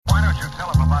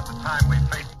tell him about the time we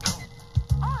faced doom.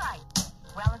 All right.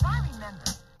 Well, as I remember.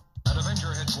 At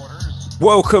Avenger headquarters.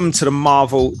 Welcome to the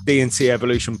Marvel D&T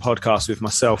Evolution podcast with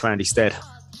myself, Andy Stead.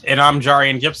 And I'm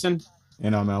Jarian Gibson.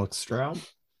 And I'm Alex Stroud.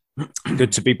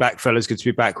 Good to be back, fellas. Good to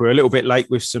be back. We're a little bit late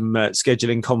with some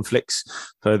scheduling conflicts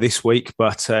for this week,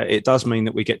 but it does mean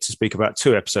that we get to speak about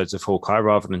 2 episodes of Hawkeye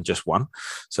rather than just 1.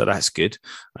 So that's good.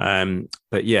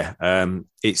 But yeah,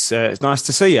 it's nice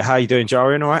to see you. How are you doing,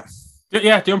 Jarian? All right?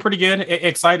 Yeah, doing pretty good.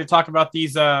 Excited to talk about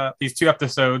these 2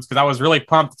 episodes because I was really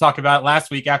pumped to talk about it last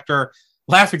week after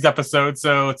last week's episode.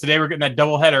 So today we're getting that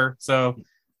double header. So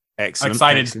excellent.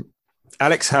 Excited. Excellent.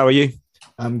 Alex, how are you?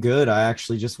 I'm good. I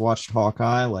actually just watched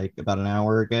Hawkeye like about an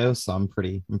hour ago, so I'm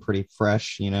pretty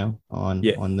fresh, on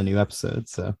the new episode.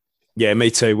 So yeah,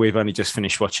 me too. We've only just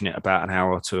finished watching it about an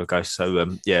hour or 2 ago,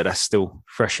 so yeah, that's still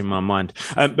fresh in my mind.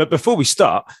 But before we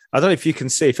start, I don't know if you can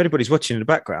see, if anybody's watching in the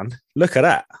background, look at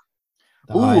that.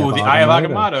 The Eye of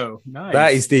Agamotto.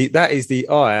 Nice. That is the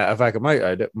Eye of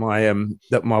Agamotto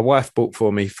that my wife bought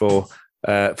for me for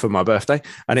my birthday,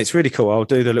 and it's really cool. I'll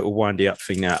do the little windy up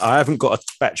thing now. I haven't got a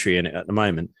battery in it at the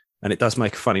moment, and it does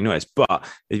make a funny noise, but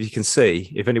if you can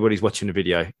see, if anybody's watching the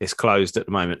video, it's closed at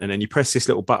the moment, and then you press this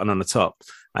little button on the top,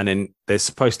 and then there's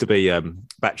supposed to be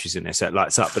batteries in there, so it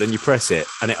lights up, but then you press it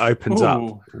and it opens up.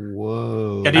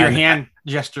 Whoa. Yeah, do your hand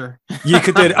gesture. You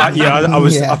could do it.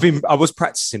 I was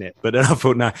practicing it, but then I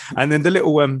thought no. And then the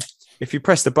little if you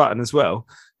press the button as well,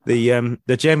 the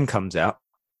gem comes out.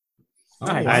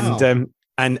 Nice. Wow.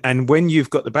 And when you've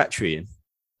got the battery in,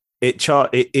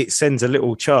 it sends a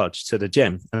little charge to the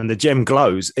gem, and the gem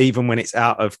glows even when it's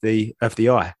out of the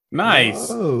eye. Nice.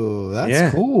 Oh,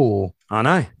 that's cool. I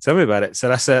know. Tell me about it. So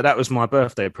that was my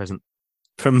birthday present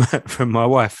from my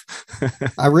wife.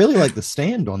 I really like the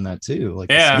stand on that too.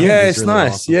 Like, Yeah. It's really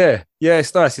nice. awesome. Yeah,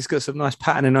 it's nice. It's got some nice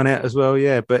patterning on it as well.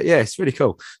 Yeah, but yeah, it's really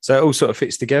cool. So it all sort of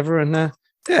fits together, and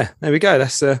yeah, there we go.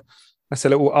 That's a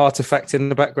little artifact in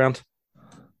the background.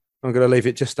 I'm going to leave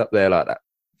it just up there like that.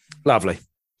 Lovely.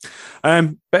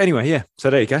 But anyway, yeah. So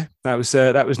there you go. That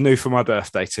was new for my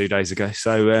birthday 2 days ago.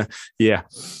 So yeah.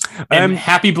 And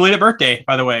happy belated birthday,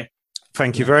 by the way.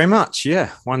 Thank you very much. Yeah,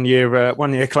 1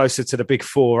 year closer to the big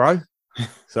 40.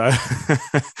 So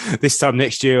this time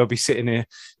next year, I'll be sitting here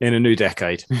in a new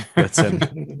decade. But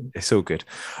it's all good.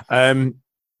 What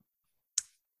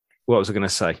was I going to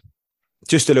say?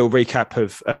 Just a little recap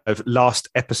of last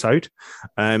episode.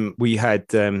 We had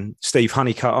Steve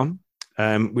Honeycutt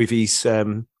on with his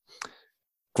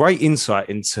great insight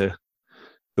into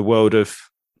the world of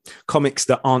comics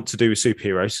that aren't to do with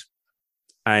superheroes,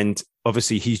 and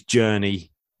obviously his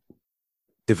journey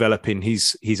developing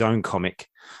his own comic,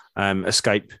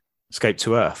 Escape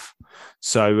to Earth.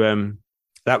 So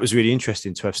that was really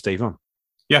interesting to have Steve on.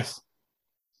 Yes.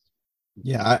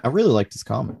 Yeah, I really liked his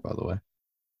comic, by the way.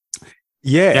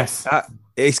 Yeah, Yes.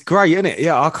 It's great, isn't it?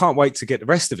 Yeah, I can't wait to get the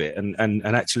rest of it and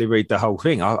actually read the whole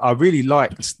thing. I really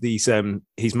liked these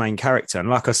his main character, and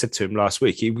like I said to him last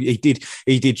week, he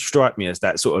did strike me as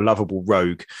that sort of lovable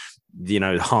rogue,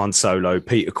 Han Solo,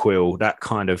 Peter Quill, that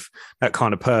kind of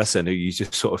person who you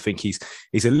just sort of think he's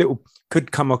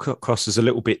could come across as a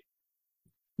little bit,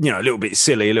 a little bit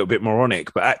silly, a little bit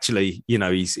moronic, but actually,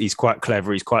 he's quite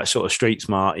clever. He's quite sort of street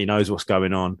smart. He knows what's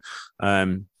going on.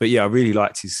 But yeah, I really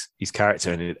liked his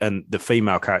character, and the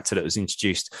female character that was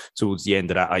introduced towards the end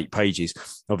of that 8 pages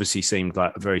obviously seemed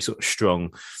like a very sort of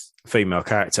strong female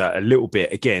character. A little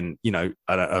bit, again,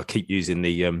 I keep using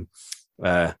the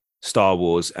Star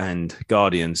Wars and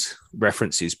Guardians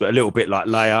references, but a little bit like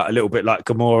Leia, a little bit like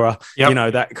Gamora,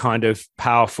 that kind of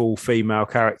powerful female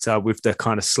character with the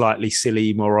kind of slightly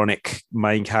silly, moronic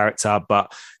main character.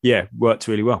 But yeah, worked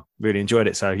really well. Really enjoyed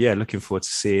it. So yeah, looking forward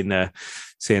to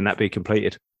seeing that be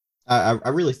completed. I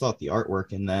really thought the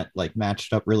artwork in that like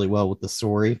matched up really well with the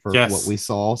story for what we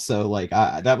saw. So like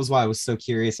that was why I was so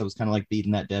curious. I was kind of like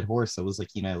beating that dead horse. I was like,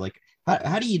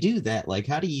 how do you do that? Like,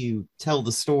 how do you tell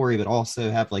the story, but also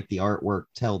have like the artwork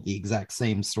tell the exact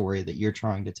same story that you're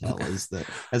trying to tell as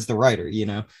the writer,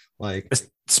 like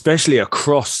especially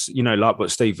across, like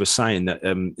what Steve was saying,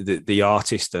 that the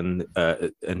artist and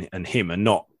him are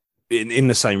not in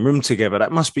the same room together.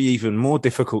 That must be even more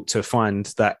difficult to find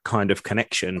that kind of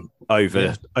connection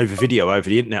over video, over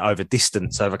the internet, over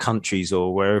distance, over countries,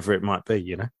 or wherever it might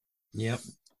be. Yep.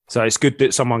 So it's good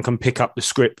that someone can pick up the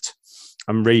script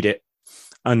and read it,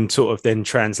 and sort of then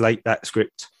translate that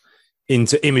script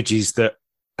into images that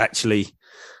actually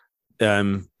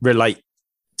relate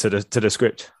to the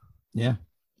script. Yeah.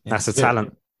 That's a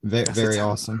talent. Very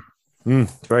awesome.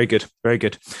 Very good, very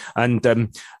good. And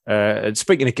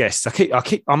speaking of guests,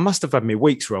 I must have had my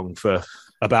weeks wrong for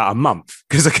about a month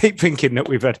because I keep thinking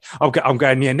that I'm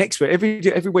going next week.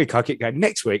 Every week I keep going,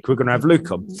 next week we're going to have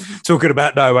Luke on talking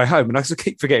about No Way Home. And I just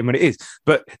keep forgetting when it is.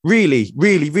 But really,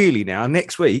 really, really now,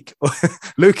 next week,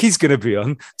 Luke is going to be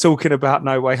on talking about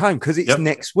No Way Home because it's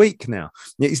next week now.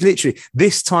 It's literally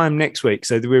this time next week.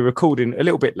 So we're recording a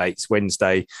little bit late. It's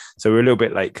Wednesday. So we're a little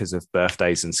bit late because of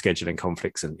birthdays and scheduling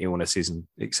conflicts and illnesses and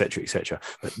et cetera, et cetera.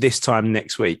 But this time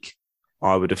next week,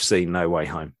 I would have seen No Way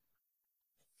Home.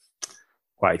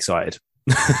 Quite excited.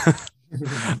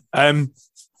 And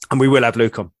we will have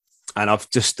Luke on. And I've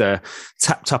just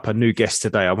tapped up a new guest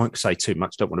today. I won't say too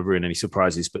much, don't want to ruin any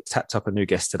surprises, but tapped up a new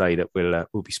guest today that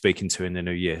we'll be speaking to in the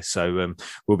new year. So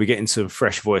we'll be getting some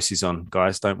fresh voices on,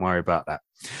 guys. Don't worry about that.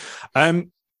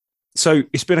 So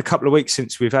it's been a couple of weeks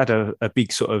since we've had a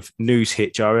big sort of news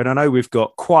hit, Jarian. I know we've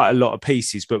got quite a lot of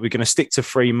pieces, but we're going to stick to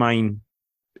 3 main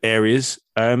areas.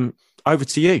 Over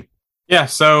to you. Yeah,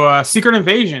 so Secret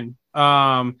Invasion.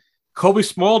 Kobe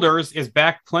Smulders is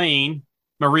back playing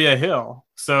Maria Hill.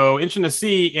 So interesting to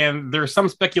see, and there's some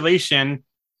speculation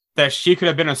that she could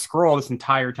have been a Skrull this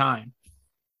entire time.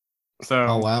 So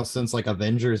oh wow, since like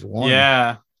Avengers 1.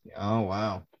 Yeah. Oh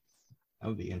wow. That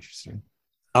would be interesting.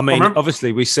 I mean,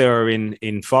 obviously we see her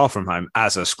in Far From Home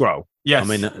as a Skrull. Yes.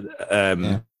 I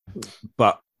mean,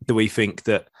 but do we think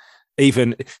that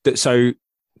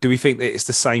do we think that it's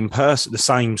the same person, the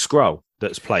same Skrull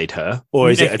that's played her,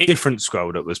 or is it a different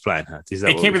Skrull that was playing her?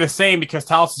 It can't be the same because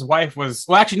Talos' wife was.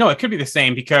 Well, actually, no, it could be the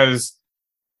same because,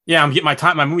 I'm getting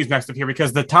my movies mixed up here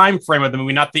because the time frame of the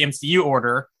movie, not the MCU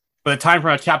order, but the time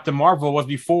frame of Captain Marvel was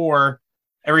before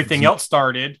everything else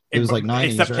started. It was like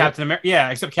 90s, except right? Captain America. Yeah,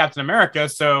 except Captain America.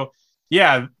 So she could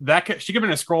have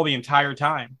been a Skrull the entire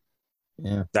time.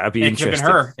 Yeah, that would be interesting.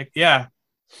 Could have been her.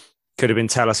 Could have been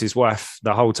Talos' wife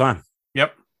the whole time.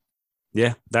 Yep.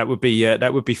 Yeah, that would be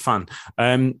fun.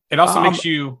 It also makes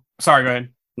you. Sorry, go ahead.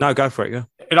 No, go for it. Go.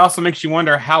 It also makes you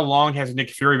wonder how long has Nick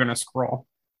Fury been a Skrull?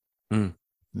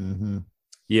 Mm-hmm.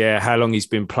 Yeah, how long he's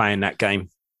been playing that game.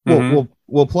 Well.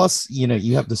 Plus,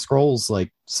 you have the Skrulls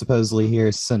like supposedly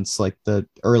here since like the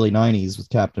early '90s with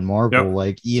Captain Marvel. Yep.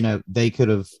 Like they could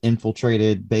have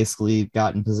infiltrated, basically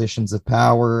gotten positions of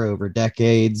power over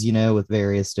decades. With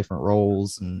various different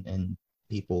roles and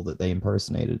people that they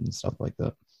impersonated and stuff like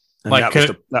that. And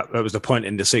that was the point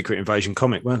in the Secret Invasion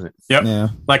comic, wasn't it? Yep. Yeah.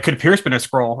 Like, could Pierce been a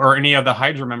Skrull, or any of the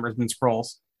Hydra members been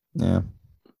Skrulls? Yeah.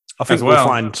 I think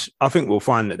we'll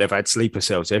find that they've had sleeper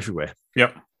cells everywhere.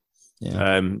 Yep.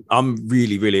 Yeah. I'm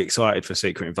really, really excited for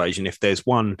Secret Invasion. If there's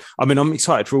one, I mean, I'm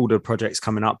excited for all the projects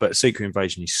coming up, but Secret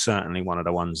Invasion is certainly one of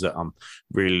the ones that I'm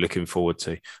really looking forward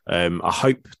to. I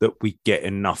hope that we get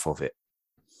enough of it.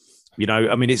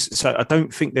 I mean, I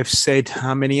don't think they've said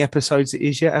how many episodes it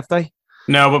is yet, have they?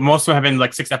 No, but most of them have been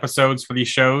like 6 episodes for these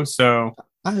shows. So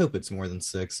I hope it's more than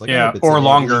 6. Like, or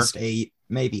longer, at least 8,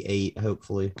 maybe 8,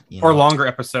 hopefully, or longer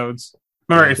episodes.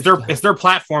 Remember, it's their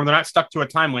platform; they're not stuck to a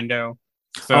time window.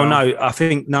 So. Oh no, I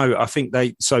think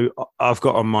they. So I've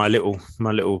got on my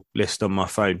little list on my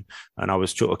phone, and I was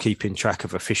sort of keeping track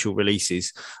of official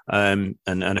releases and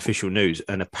official news,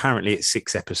 and apparently it's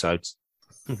 6 episodes.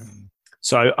 Mm-hmm.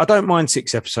 So I don't mind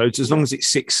 6 episodes as long as it's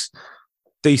 6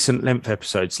 decent length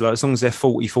episodes, like as long as they're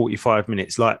 40-45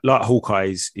 minutes, like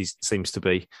Hawkeye seems to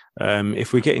be.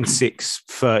 If we're getting 6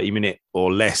 30-minute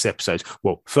or less episodes,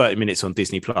 30 minutes on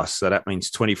Disney Plus, so that means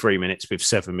 23 minutes with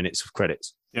 7 minutes of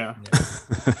credits. Yeah.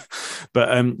 But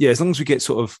as long as we get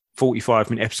sort of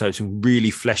 45-minute episodes and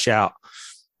really flesh out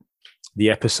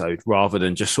the episode rather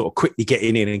than just sort of quickly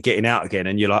getting in and getting out again,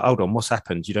 and you're like, hold on, what's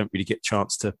happened? You don't really get a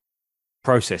chance to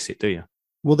process it, do you?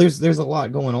 Well, there's a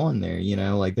lot going on there,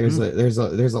 like there's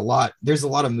a lot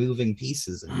of moving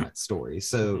pieces in that story.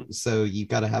 So you've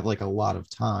got to have like a lot of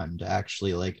time to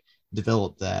actually like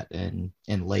develop that and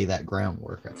lay that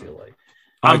groundwork, I feel like.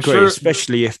 I agree,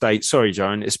 especially if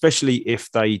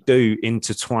they do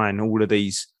intertwine all of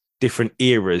these different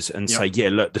eras and say,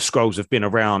 look, the Skrulls have been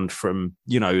around from,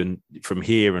 and from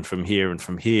here and from here and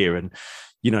from here. And,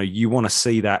 you want to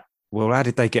see that. Well, how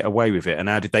did they get away with it? And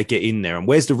how did they get in there? And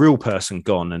where's the real person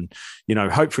gone? And,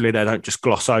 hopefully they don't just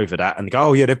gloss over that and go,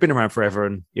 oh, yeah, they've been around forever.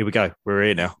 And here we go. We're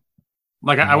here now.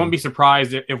 Like, I wouldn't be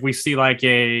surprised if we see like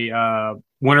a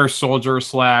Winter Soldier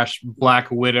 /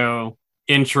 Black Widow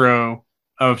intro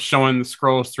of showing the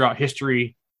Skrulls throughout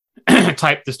history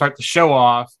type to start the show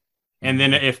off. And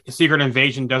then if Secret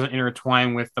Invasion doesn't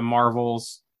intertwine with the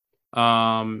Marvels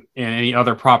and any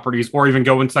other properties, or even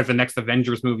go into like the next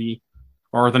Avengers movie,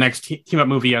 or the next team up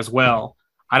movie as well.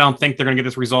 I don't think they're going to get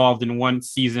this resolved in one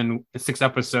season, 6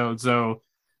 episodes. So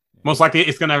most likely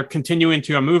it's going to continue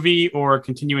into a movie or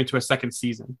continue into a second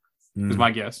season is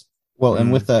my guess. Well,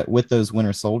 and with those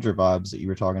Winter Soldier vibes that you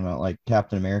were talking about, like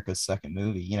Captain America's second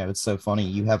movie, it's so funny.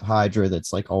 You have Hydra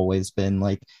that's like always been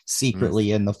like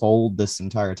secretly in the fold this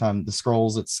entire time. The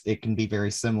Skrulls, it can be very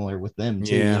similar with them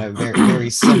too. Very very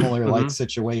similar like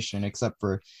situation, except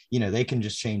for they can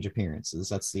just change appearances.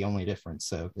 That's the only difference.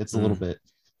 So it's a little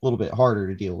bit harder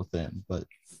to deal with them. But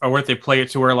or if they play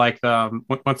it to where like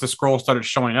once the Skrulls started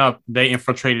showing up, they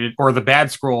infiltrated, or the bad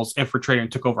Skrulls infiltrated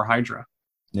and took over Hydra.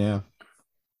 Yeah.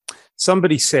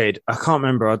 Somebody said, I can't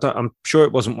remember. I'm sure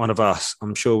it wasn't one of us.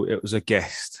 I'm sure it was a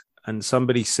guest. And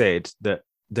somebody said that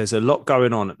there's a lot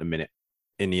going on at the minute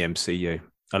in the MCU.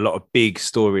 A lot of big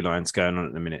storylines going on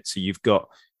at the minute. So you've got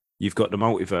the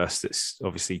multiverse that's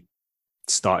obviously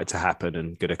started to happen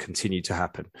and going to continue to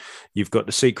happen. You've got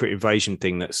the secret invasion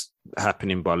thing that's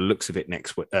happening by the looks of it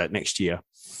next year.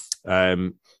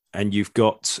 And you've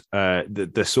got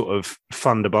the sort of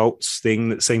Thunderbolts thing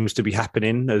that seems to be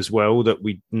happening as well, that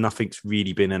nothing's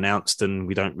really been announced and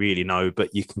we don't really know,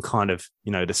 but you can kind of,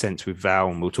 the sense with Val,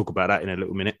 and we'll talk about that in a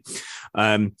little minute.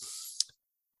 And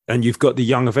you've got the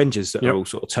Young Avengers that are all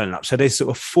sort of turning up. So there's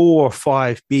sort of 4 or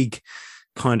 5 big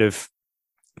kind of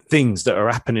things that are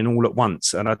happening all at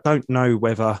once. And I don't know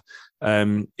whether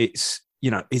it's,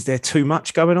 is there too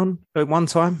much going on at one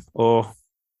time or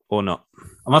not?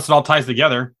 Unless it all ties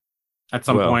together at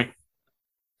some point,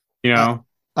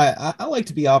 I like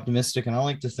to be optimistic, and I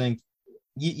like to think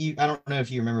I don't know if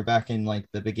you remember back in like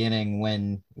the beginning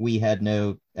when we had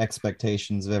no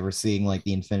expectations of ever seeing like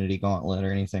the Infinity Gauntlet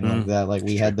or anything like that. Like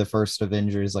we had the first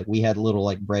Avengers, like we had little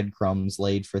like breadcrumbs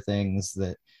laid for things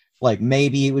that like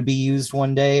maybe it would be used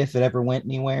one day if it ever went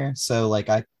anywhere. So like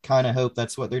I kind of hope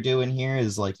that's what they're doing here,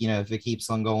 is like, if it keeps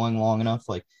on going long enough,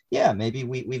 like maybe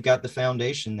we've got the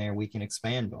foundation there, we can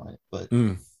expand on it. But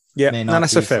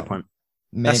that's a fair point.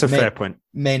 That's a fair point.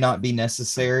 May not be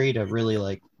necessary to really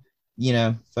like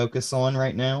focus on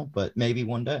right now, but maybe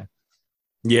one day.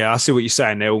 Yeah, I see what you're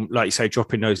saying. They'll, like you say,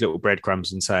 dropping those little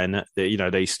breadcrumbs and saying that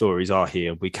these stories are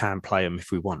here. We can play them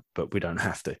if we want, but we don't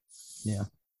have to. Yeah.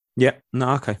 Yeah,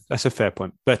 no, okay, that's a fair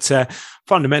point. But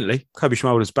fundamentally, Kobe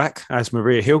Schmolder's back as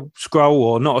Maria Hill, Skrull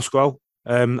or not a Skrull.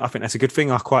 I think that's a good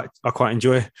thing. I quite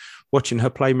enjoy watching her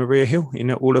play Maria Hill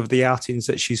in all of the outings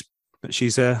that she's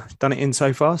done it in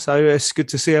so far. So it's good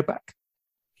to see her back.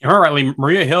 You're rightly,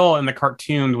 Maria Hill in the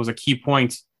cartoon was a key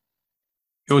point.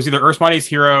 It was either Earth's Mightiest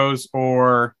Heroes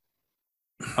or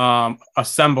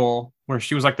Assemble, where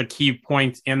she was like the key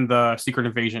point in the Secret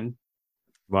Invasion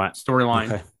storyline.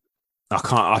 Okay.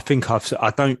 I don't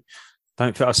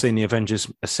think I've seen the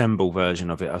Avengers Assemble version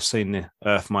of it. I've seen the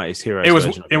Earth Mightiest Heroes. It was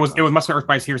must have been Earth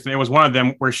Mightiest Heroes. It was one of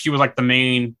them where she was like the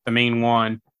main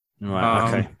one. Right.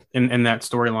 Okay. In that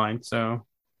storyline. So.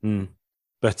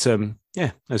 But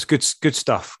it's good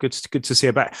stuff. Good to see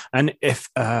her back. And if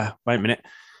wait a minute,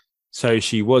 so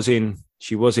she was in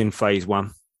phase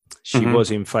 1, she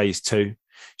was in phase 2,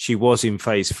 she was in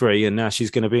phase 3, and now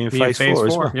she's going to be in phase 4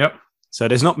 as well. Yep. So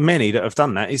there's not many that have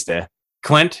done that, is there?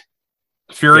 Clint,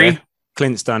 Fury, yeah.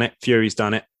 Clint's done it. Fury's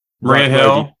done it. Maria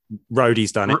Hill,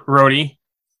 Rhodey's done it. Rhodey.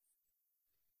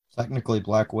 Technically,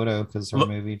 Black Widow because her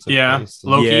movie took place.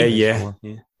 Loki. Yeah.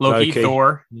 Loki,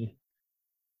 Thor. Yeah.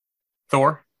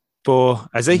 Thor,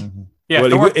 has he? Mm-hmm. Yeah,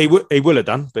 well, he will have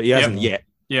done, but he hasn't yet.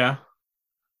 Yeah.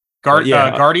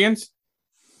 Guardians?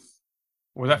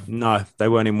 Was that? No, they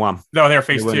weren't in 1. No, they were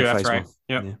phase 2. That's right.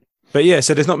 Yep. Yeah. But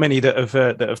so there's not many that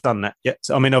have done that yet.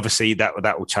 So, I mean, obviously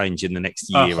that will change in the next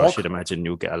year. I should imagine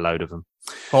you'll get a load of them.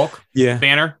 Hulk, yeah,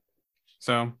 Banner.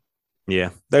 So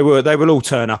yeah, they will all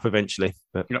turn up eventually.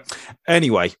 But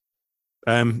anyway,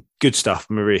 good stuff.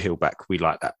 Maria Hill back. We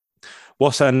like that.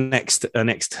 What's our next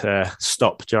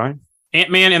stop, Joe?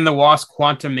 Ant-Man and the Wasp: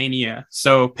 Quantumania.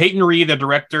 So Peyton Reed, the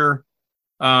director,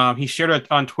 he shared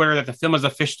on Twitter that the film is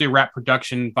officially wrapped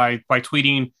production by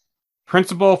tweeting,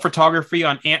 "Principal photography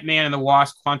on Ant-Man and the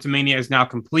Wasp: Quantumania is now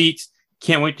complete.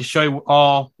 Can't wait to show you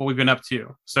all what we've been up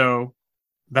to." So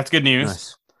that's good news.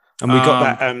 Nice. And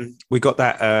we got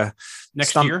that next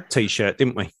stunt year T-shirt,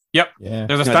 didn't we? Yep. Yeah.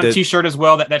 There's a stunt T-shirt as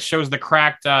well that shows the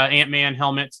cracked Ant-Man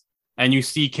helmet, and you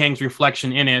see Kang's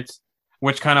reflection in it,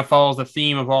 which kind of follows the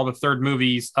theme of all the third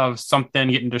movies of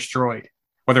something getting destroyed,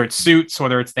 whether it's suits,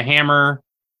 whether it's the hammer,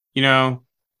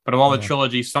 but of all the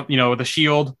trilogies, the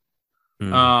shield,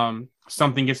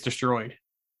 something gets destroyed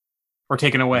or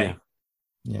taken away.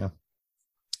 Yeah.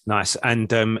 Nice.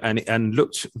 And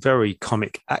looked very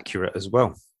comic accurate as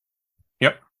well.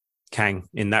 Yep. Kang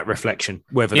in that reflection,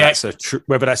 whether that's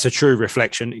a true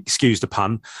reflection, excuse the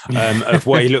pun, of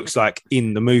what he looks like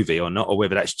in the movie or not, or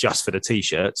whether that's just for the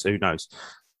T-shirts, who knows?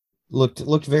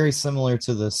 Looked very similar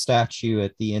to the statue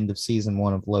at the end of season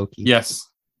 1 of Loki. Yes.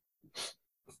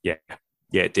 Yeah,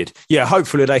 it did. Yeah,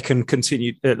 hopefully they can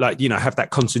continue, have that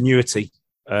continuity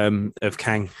of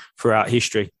Kang throughout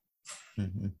history.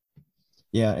 Mm-hmm.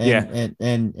 Yeah,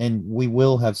 and we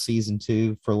will have season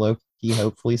 2 for Loki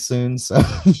hopefully soon. So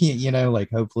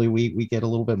hopefully we get a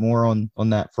little bit more on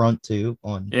that front too.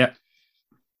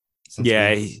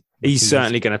 He's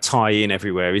certainly going to tie in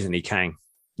everywhere, isn't he, Kang?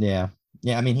 Yeah.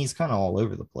 I mean, he's kind of all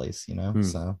over the place,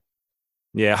 So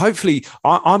yeah, hopefully,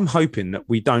 I'm hoping that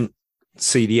we don't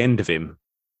see the end of him.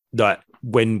 Like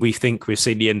when we think we've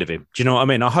seen the end of him. Do you know what I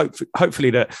mean? I hopefully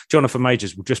that Jonathan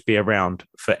Majors will just be around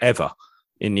forever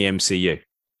in the MCU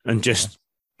and just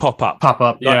pop up.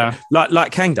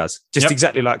 Like Kang does.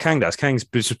 Exactly like Kang does. Kang's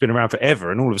just been around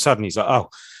forever, and all of a sudden he's like, oh,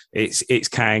 it's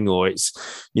Kang, or it's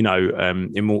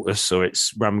Immortus, or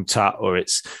it's Ramtut, or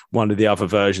it's one of the other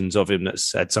versions of him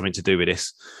that's had something to do with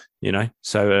this.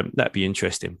 So that'd be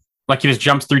interesting. Like he just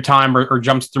jumps through time or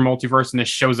jumps through multiverse and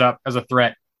just shows up as a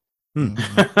threat.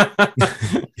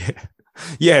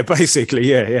 Yeah, basically,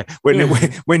 yeah.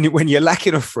 When you're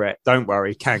lacking a threat, don't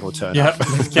worry, Kang will turn up.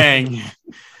 Kang.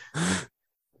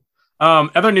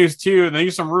 Other news too.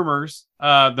 There's some rumors.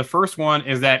 The first one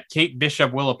is that Kate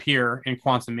Bishop will appear in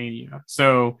Quantumania.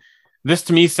 So this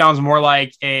to me sounds more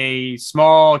like a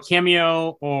small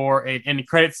cameo or an end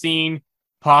credit scene,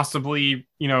 possibly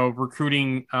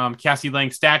recruiting Cassie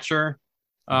Lang's stature.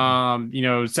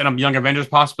 Set up Young Avengers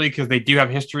possibly because they do have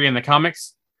history in the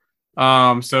comics.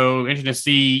 So interesting to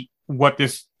see what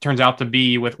this turns out to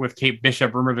be with Kate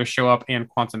Bishop rumored to show up in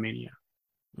Quantumania.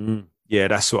 Yeah,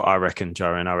 that's what I reckon,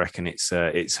 Jarian. I reckon it's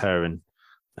her and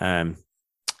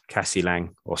Cassie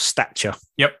Lang, or Stature.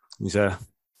 Yep, is a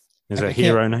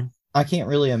hero name. I can't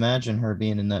really imagine her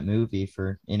being in that movie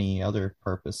for any other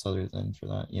purpose other than for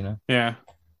that.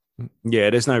 Yeah,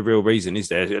 there's no real reason, is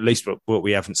there? At least what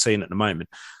we haven't seen at the moment.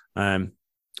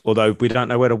 Although we don't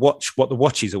know what the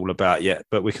watch is all about yet,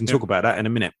 but we can talk about that in a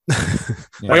minute.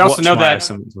 We also know that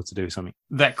something to do with something.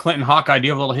 That Clint and Hawkeye do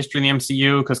have a little history in the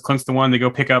MCU because Clint's the one to go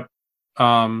pick up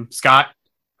Scott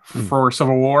for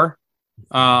Civil War.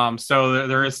 So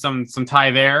there is some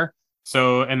tie there.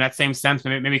 So in that same sense,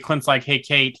 maybe Clint's like, "Hey,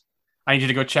 Kate, I need you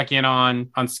to go check in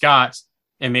on Scott,"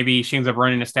 and maybe she ends up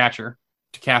running a stature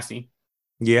to Cassie.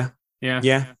 Yeah.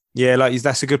 Like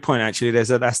that's a good point. Actually,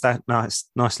 that's that nice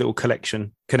little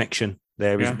connection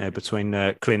there, isn't there,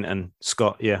 between Clint and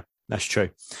Scott? Yeah, that's true.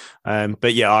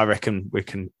 But yeah, I reckon we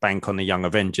can bank on the Young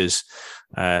Avengers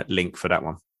link for that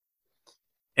one.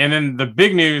 And then the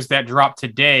big news that dropped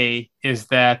today is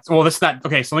that this is not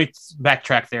okay. So let me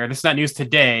backtrack there. This is not news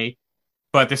today,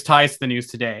 but this ties to the news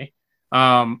today.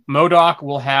 MODOK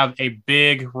will have a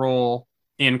big role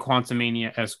in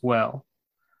Quantumania as well.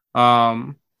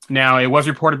 Now, it was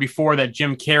reported before that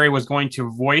Jim Carrey was going to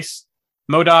voice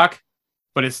MODOK,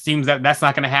 but it seems that that's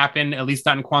not going to happen, at least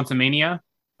not in Quantumania.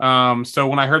 So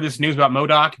when I heard this news about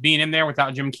MODOK being in there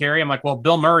without Jim Carrey, I'm like, well,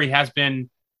 Bill Murray has been,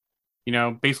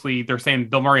 basically they're saying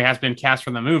Bill Murray has been cast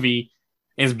for the movie.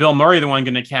 Is Bill Murray the one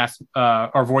going to cast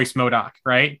or voice MODOK,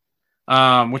 right?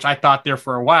 Which I thought there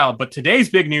for a while. But today's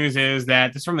big news is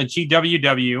that this is from the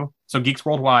GWW, so Geeks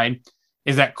Worldwide,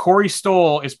 is that Corey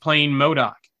Stoll is playing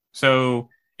MODOK. So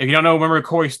if you don't know, remember who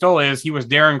Corey Stoll is, he was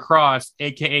Darren Cross,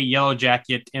 a.k.a. Yellow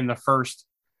Jacket, in the first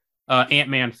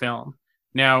Ant-Man film.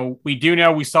 Now, we do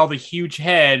know we saw the huge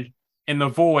head in the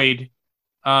Void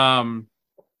in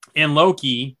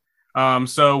Loki.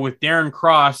 So with Darren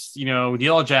Cross, the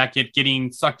Yellow Jacket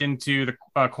getting sucked into the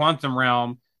quantum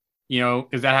realm,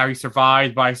 is that how he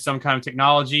survived by some kind of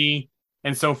technology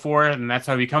and so forth? And that's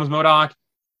how he becomes MODOK.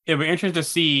 It'll be interesting to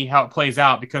see how it plays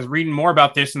out, because reading more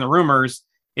about this in the rumors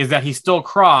is that he's still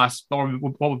Cross,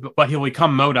 but he'll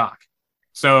become MODOK.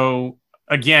 So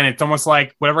again, it's almost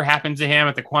like whatever happened to him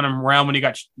at the quantum realm when he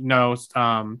got,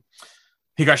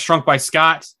 he got shrunk by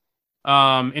Scott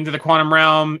into the quantum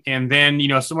realm. And then,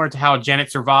 similar to how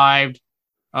Janet survived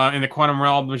in the quantum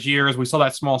realm those years, we saw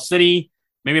that small city.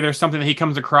 Maybe there's something that he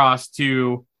comes across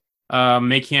to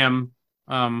make him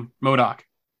MODOK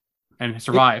and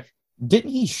survive.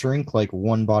 Didn't he shrink like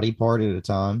one body part at a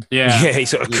time? Yeah. He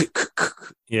sort of,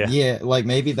 yeah. Like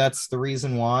maybe that's the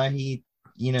reason why he,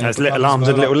 has little arms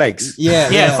and little legs. Yeah.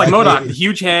 It's like MODOK, the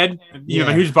huge head,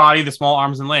 the huge body, the small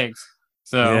arms and legs.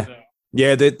 So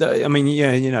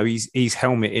his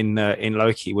helmet in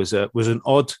Loki was an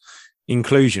odd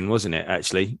inclusion, wasn't it?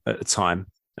 Actually, at the time,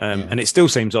 and it still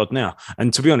seems odd now.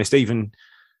 And to be honest, even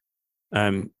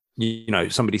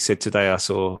somebody said today, I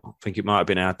think it might have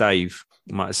been our Dave,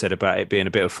 might have said about it being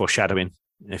a bit of foreshadowing.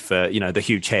 If the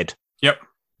huge head,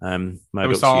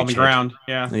 We saw on the ground.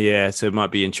 Yeah. So it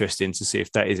might be interesting to see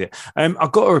if that is it.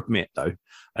 I've got to admit though,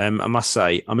 I must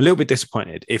say I'm a little bit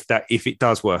disappointed if it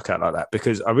does work out like that,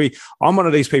 because I'm one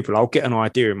of these people. I'll get an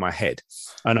idea in my head,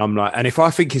 and I'm like, and if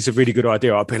I think it's a really good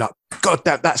idea, I'll be like, God,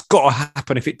 that's got to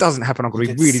happen. If it doesn't happen, I'm going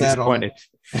to be really disappointed.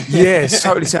 Yeah, it's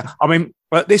totally sad. I mean,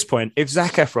 at this point, if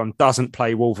Zac Efron doesn't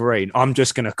play Wolverine, I'm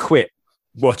just going to quit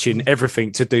watching everything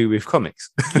to do with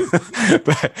comics.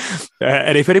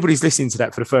 And if anybody's listening to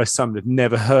that for the first time, they've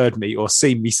never heard me or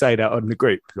seen me say that on the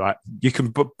group, like, you can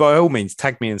by all means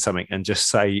tag me in something and just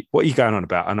say, what are you going on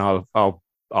about, and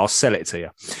I'll sell it to you.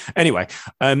 Anyway,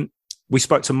 we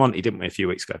spoke to Monty, didn't we, a few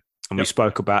weeks ago, and we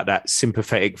spoke about that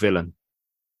sympathetic villain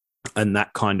and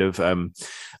that kind of and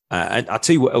I'll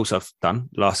tell you what else I've done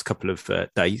last couple of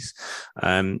days.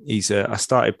 I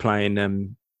started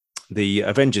playing the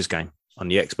Avengers game on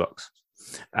the Xbox,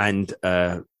 and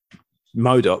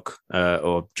MODOK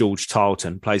or George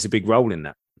Tarleton plays a big role in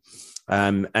that.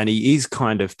 And he is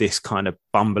kind of this kind of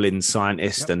bumbling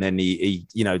scientist, and then he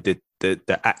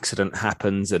the accident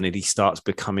happens, and then he starts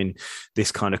becoming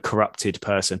this kind of corrupted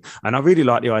person. And I really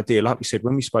like the idea, like we said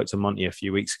when we spoke to Monty a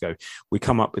few weeks ago, we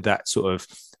come up with that sort of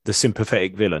the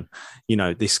sympathetic villain,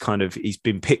 this kind of, he's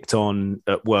been picked on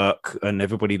at work and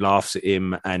everybody laughs at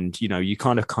him, and you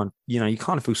kind of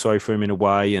feel sorry for him in a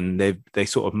way, and they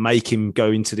sort of make him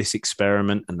go into this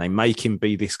experiment, and they make him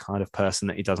be this kind of person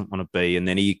that he doesn't want to be, and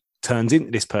then he turns into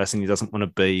this person he doesn't want to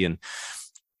be. And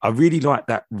I really like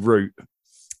that route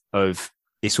of,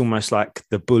 it's almost like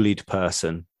the bullied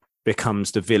person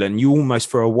becomes the villain. You almost,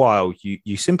 for a while,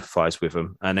 you sympathize with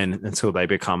them, and then until they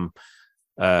become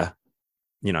a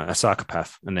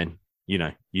psychopath, and then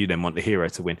you then want the hero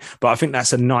to win. But I think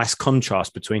that's a nice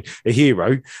contrast between a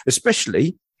hero,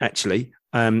 especially actually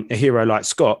a hero like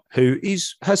Scott, who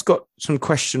has got some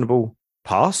questionable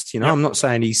past. I'm not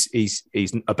saying he's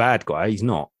a bad guy, he's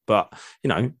not, but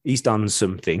he's done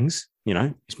some things.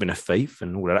 He's been a thief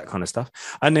and all of that kind of stuff.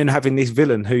 And then having this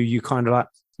villain who you kind of like,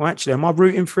 well, actually, am I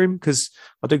rooting for him? Because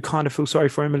I do kind of feel sorry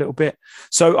for him a little bit.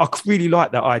 So I really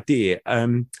like that idea.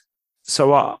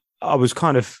 So I was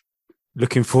kind of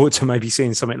looking forward to maybe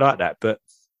seeing something like that. But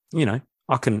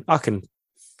I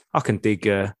can dig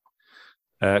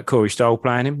Corey Stoll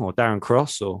playing him, or Darren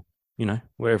Cross, or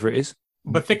wherever it is.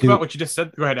 But think about what you just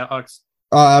said. Go ahead, Alex.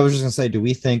 I was just gonna say, do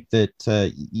we think that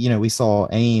we saw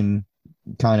AIM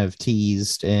kind of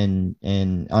teased in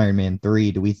Iron Man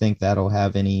 3? Do we think that'll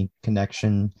have any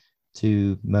connection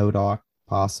to MODOK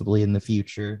possibly in the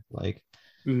future? Like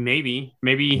maybe.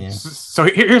 Yeah. So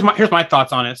here's my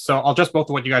thoughts on it. So I'll just both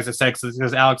of what you guys have said,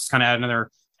 because Alex kind of had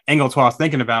another angle to what I was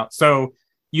thinking about. So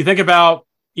you think about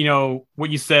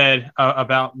what you said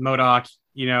about MODOK,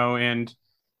 and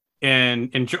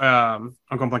I'm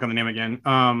going blank on the name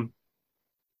again.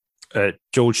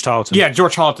 George Tarleton. Yeah,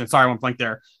 George Tarleton. Sorry, I went blank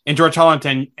there. And George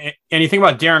Tarleton, and you think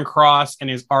about Darren Cross and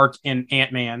his arc in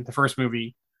Ant-Man, the first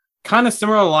movie, kind of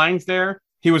similar lines there.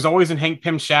 He was always in Hank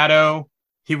Pym's shadow.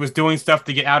 He was doing stuff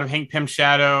to get out of Hank Pym's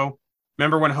shadow.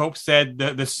 Remember when Hope said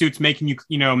the suit's making you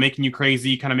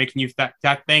crazy, kind of making you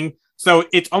that thing? So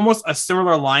it's almost a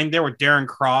similar line there with Darren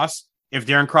Cross. If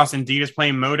Darren Cross indeed is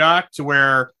playing MODOK, to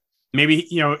where maybe,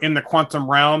 in the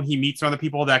quantum realm, he meets some other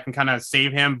people that can kind of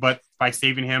save him, but by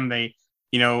saving him, he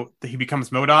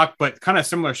becomes MODOK, but kind of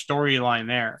similar storyline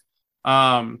there.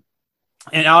 And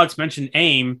Alex mentioned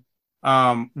AIM.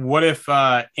 What if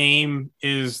AIM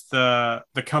is the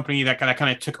company that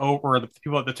kind of took over, the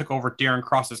people that took over Darren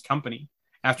Cross's company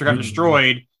after it got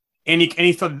destroyed? Any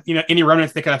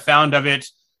remnants they could have found of it?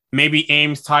 Maybe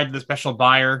AIM's tied to the special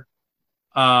buyer.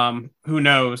 Who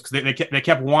knows? Because they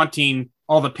kept wanting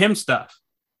all the Pym stuff,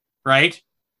 right?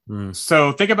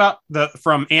 So think about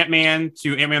from Ant-Man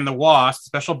to Ant-Man the Wasp,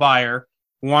 special buyer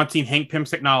wanting Hank Pym's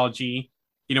technology,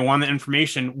 wanting the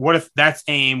information. What if that's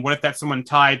AIM? What if that's someone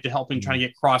tied to helping trying to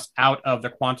get Cross out of the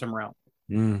quantum realm?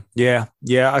 Yeah,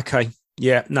 okay,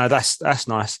 yeah. No, that's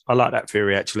nice. I like that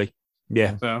theory actually.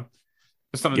 Yeah. So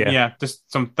just something. Yeah, just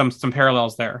some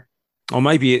parallels there. Or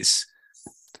maybe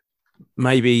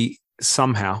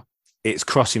somehow it's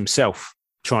Cross himself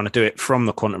trying to do it from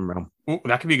the quantum realm. Ooh,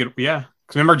 that could be good. Yeah.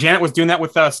 Because remember, Janet was doing that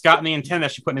with Scott and the antenna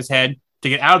that she put in his head to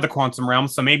get out of the quantum realm.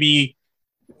 So maybe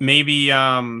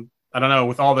I don't know,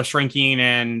 with all the shrinking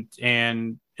and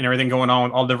everything going on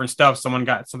with all different stuff, someone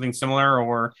got something similar,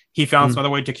 or he found some other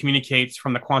way to communicate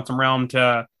from the quantum realm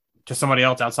to somebody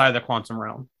else outside of the quantum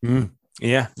realm.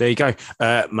 Yeah, there you go.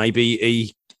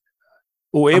 Maybe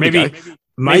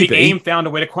maybe AIM found a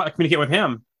way to communicate with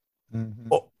him.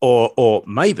 Or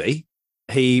maybe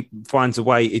he finds a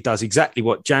way, it does exactly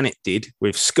what Janet did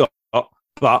with Scott,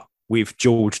 but with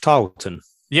George Tarleton.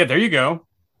 Yeah, there you go.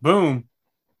 Boom.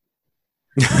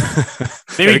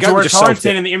 Maybe George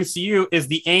Harrington in the MCU is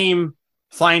the AIM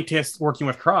scientist working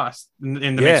with Cross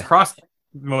in the mixed Cross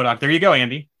MODOK. There you go,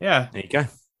 Andy. Yeah. There you go.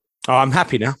 Oh, I'm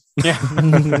happy now. Yeah.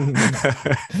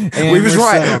 We was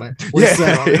right. We're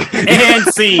set on it. And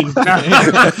scene.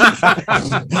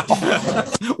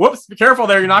 Whoops! Be careful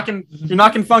there. You're knocking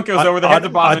Funkos over the heads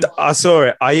of Bob. I saw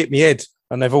it. I hit my head,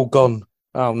 and they've all gone.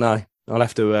 Oh no! I'll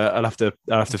have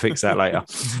to fix that later.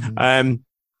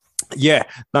 Yeah,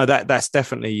 no, that's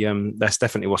definitely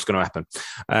what's going to happen.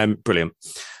 Brilliant.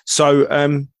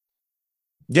 So,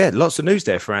 yeah, lots of news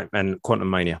there for Ant-Man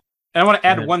Quantumania. And I want to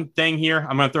add one thing here.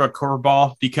 I'm going to throw a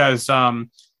curveball because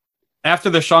after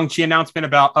the Shang-Chi announcement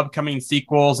about upcoming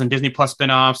sequels and Disney Plus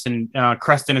spinoffs and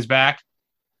Creston is back,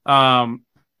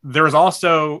 there was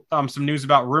also some news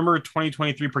about rumored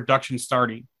 2023 production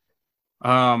starting.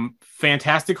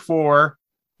 Fantastic Four,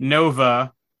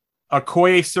 Nova, a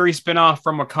Okoye series spinoff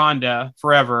from Wakanda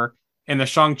Forever, and the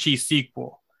Shang-Chi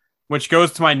sequel, which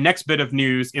goes to my next bit of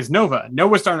news is Nova.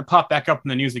 Nova's starting to pop back up in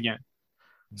the news again.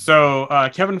 So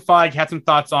Kevin Feige had some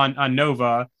thoughts on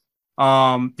Nova.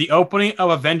 The opening of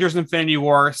Avengers Infinity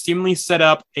War seemingly set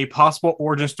up a possible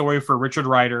origin story for Richard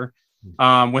Rider,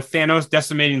 with Thanos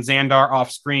decimating Xandar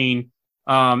off screen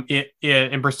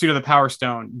in pursuit of the Power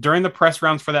Stone. During the press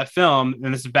rounds for that film,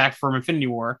 and this is back from Infinity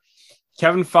War,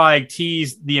 Kevin Feige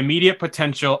teased the immediate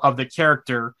potential of the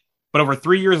character, but over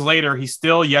 3 years later, he's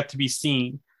still yet to be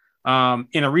seen.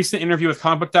 In a recent interview with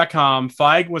comicbook.com,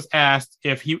 Feige was asked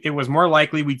if it was more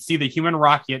likely we'd see the human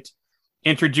rocket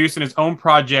introduced in his own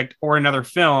project or another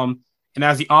film. And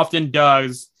as he often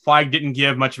does, Feige didn't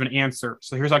give much of an answer.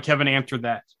 So here's how Kevin answered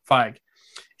that. Feige: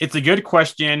 it's a good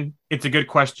question.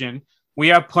 We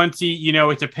have plenty,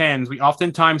 it depends. We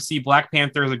oftentimes see Black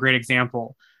Panther as a great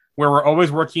example, where we're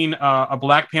always working a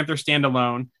Black Panther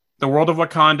standalone. The world of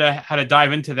Wakanda had to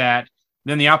dive into that.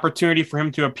 Then the opportunity for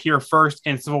him to appear first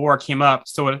in Civil War came up,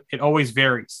 so it always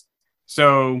varies.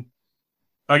 So,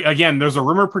 again, there's a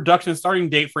rumored production starting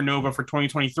date for Nova for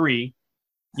 2023.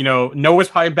 Nova's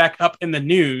probably back up in the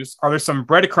news. Are there some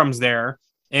breadcrumbs there?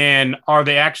 And are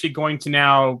they actually going to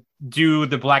now do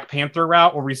the Black Panther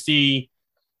route, where we see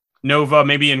Nova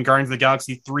maybe in Guardians of the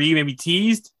Galaxy 3, maybe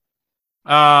teased?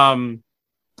 And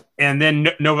then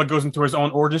Nova goes into his own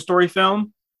origin story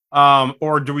film?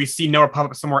 Or do we see Noah pop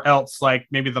up somewhere else, like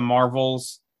maybe the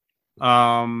Marvels,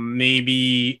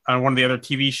 maybe on one of the other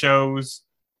TV shows?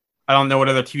 I don't know what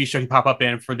other TV show he pop up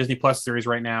in for Disney Plus series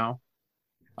right now.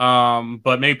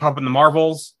 But maybe pop up in the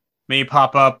Marvels, maybe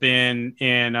pop up in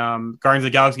Guardians of the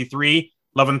Galaxy 3,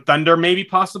 Love and Thunder, maybe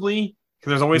possibly,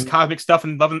 because there's always cosmic stuff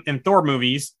in Thor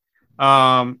movies.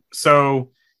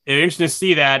 So it's interesting to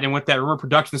see that. And with that rumored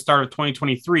production start of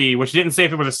 2023, which didn't say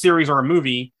if it was a series or a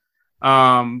movie.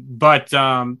 But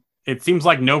it seems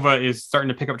like Nova is starting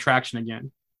to pick up traction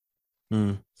again.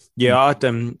 Yeah,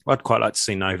 I'd quite like to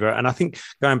see Nova, and I think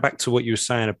going back to what you were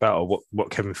saying about, or what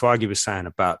Kevin Feige was saying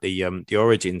about the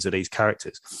origins of these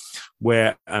characters,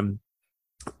 where and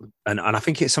I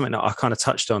think it's something that I kind of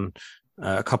touched on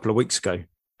a couple of weeks ago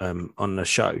on the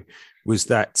show, was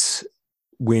that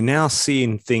we're now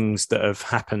seeing things that have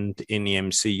happened in the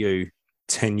MCU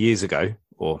 10 years ago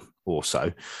or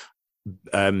so.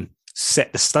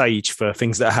 Set the stage for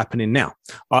things that are happening now,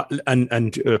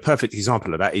 and a perfect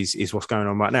example of that is what's going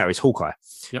on right now is Hawkeye.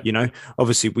 Yep.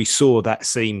 Obviously we saw that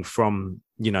scene from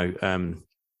the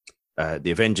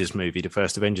Avengers movie, the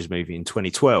first Avengers movie in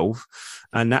 2012,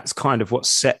 and that's kind of what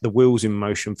set the wheels in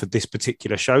motion for this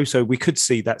particular show. So we could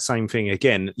see that same thing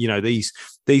again. These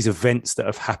events that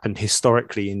have happened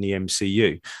historically in the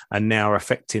MCU and now are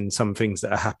affecting some things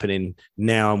that are happening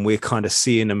now, and we're kind of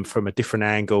seeing them from a different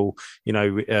angle,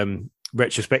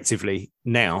 retrospectively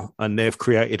now, and they've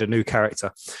created a new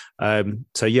character.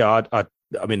 So yeah, I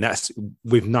mean,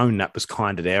 we've known that was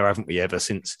kind of there, haven't we, ever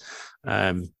since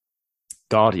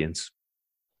Guardians.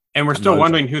 And we're still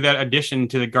wondering who that addition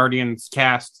to the Guardians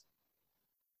cast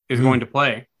is going to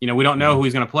play. We don't know who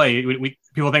he's going to play.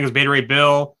 People think it's Beta Ray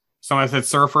Bill. Someone said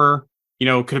Surfer.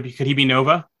 Could he be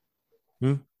Nova?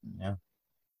 Yeah.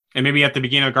 And maybe at the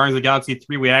beginning of Guardians of the Galaxy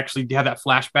 3, we actually have that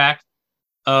flashback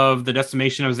of the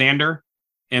decimation of Xandar,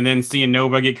 and then seeing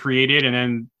Nova get created, and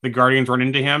then the Guardians run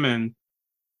into him, and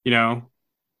I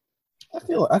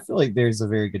feel like there's a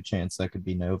very good chance that could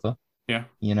be Nova. Yeah.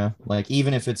 Like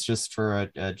even if it's just for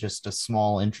just a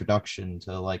small introduction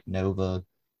to like Nova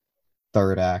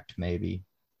third act, maybe,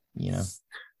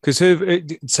 Because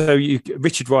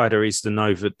Richard Rider is the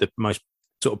Nova, the most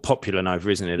sort of popular Nova,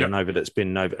 isn't it? Yep. The Nova that's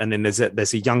been Nova. And then there's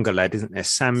a younger lad, isn't there?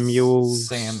 Sam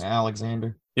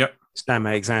Alexander. Yep. Sam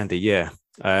Alexander, yeah.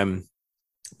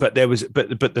 but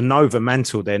the Nova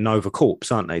mantle, they're Nova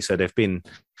Corps, aren't they? So they've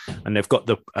got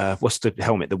the what's the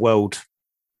helmet? The world.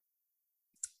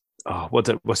 Oh,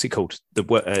 what's it called?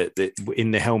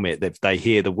 In the helmet, they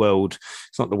hear the world.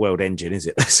 It's not the world engine, is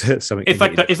it? Something. It's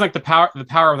like the power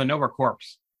of the Nova Corps.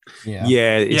 Yeah,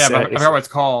 I forgot what it's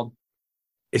called.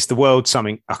 It's the world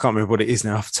something. I can't remember what it is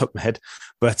now off the top of my head,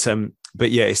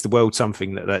 but yeah, it's the world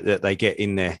something that they get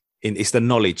in there. It's the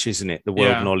knowledge, isn't it? The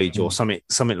world knowledge or something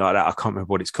like that. I can't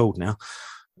remember what it's called now.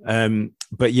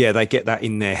 But yeah, they get that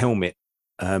in their helmet.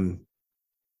 So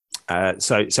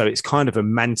it's kind of a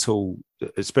mantle,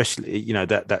 especially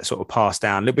that sort of passed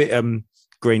down a little bit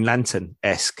Green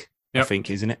Lantern-esque, I think,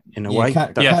 isn't it? In a way,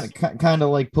 kind of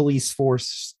like police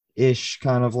force ish,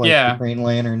 kind of like the Green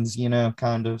Lanterns,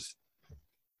 kind of.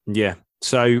 Yeah.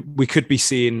 So we could be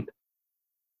seeing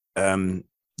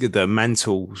the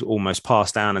mantle almost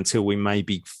passed down until we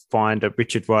maybe find a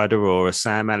Richard Rider or a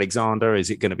Sam Alexander. Is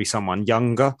it going to be someone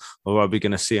younger, or are we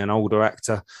going to see an older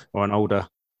actor or an older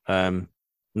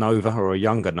Nova or a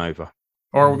younger Nova?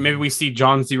 Or maybe we see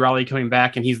John C. Reilly coming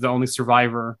back and he's the only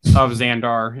survivor of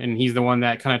Xandar and he's the one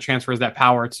that kind of transfers that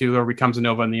power to or becomes a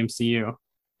Nova in the MCU.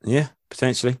 Yeah,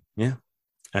 potentially. Yeah.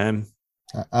 I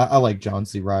like John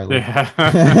C. Reilly.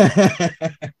 Yeah.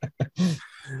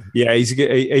 Yeah,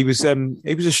 he was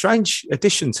a strange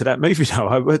addition to that movie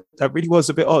though. That really was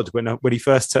a bit odd when I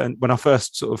first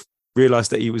sort of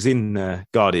realized that he was in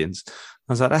Guardians. I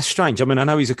was like, that's strange. I mean, I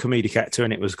know he's a comedic actor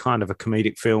and it was kind of a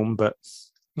comedic film, but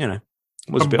it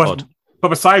was a bit odd. But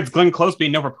besides Glenn Close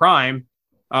being Nova Prime,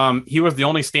 he was the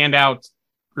only standout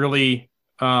really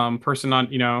person on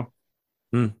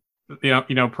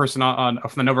person on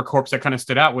from the Nova Corps that kind of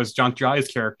stood out was John Trial's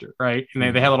character, right? And they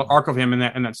had a little arc of him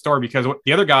in that story because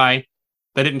the other guy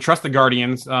that didn't trust the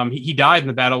Guardians, he died in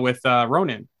the battle with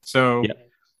Ronan. So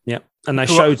yeah, and they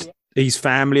showed his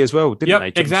family as well, didn't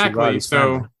they? Exactly.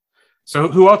 So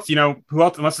who else? Who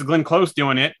else? Unless it's Glenn Close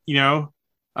doing it, who's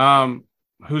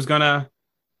gonna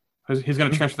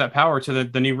transfer that power to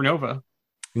the new Nova?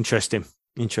 Interesting.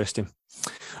 What's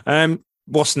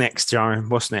next, Jarian?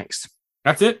 What's next?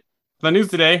 That's it. The news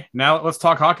today. Now let's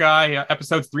talk Hawkeye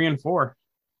episodes 3 and 4.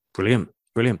 Brilliant.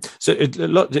 So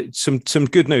some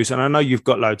good news, and I know you've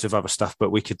got loads of other stuff,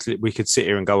 but we could sit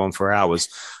here and go on for hours.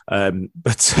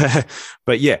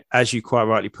 But yeah, as you quite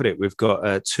rightly put it, we've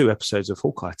got 2 episodes of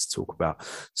Hawkeye to talk about.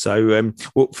 So,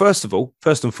 first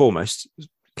and foremost,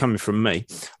 coming from me,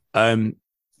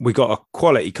 we got a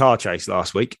quality car chase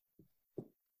last week.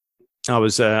 I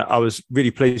was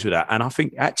really pleased with that, and I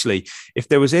think actually, if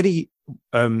there was any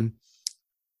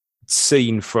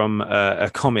scene from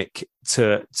a comic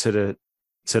to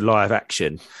live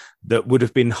action that would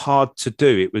have been hard to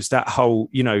do, it was that whole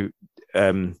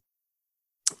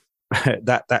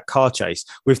that car chase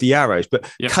with the arrows.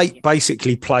 But Kate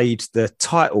basically played the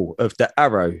title of the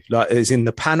arrow, like is in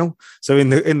the panel. So in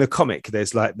the comic,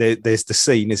 there's there's the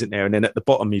scene, isn't there? And then at the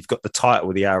bottom, you've got the title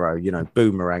of the arrow,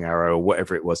 boomerang arrow or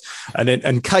whatever it was.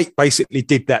 And Kate basically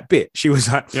did that bit. She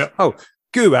was like, "Oh,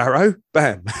 goo arrow,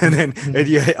 bam." And then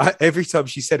every time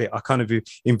she said it, I kind of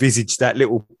envisaged that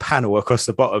little panel across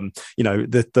the bottom,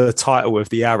 the title of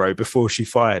the arrow before she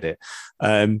fired it.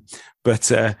 That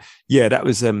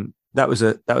was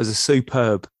a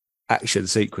superb action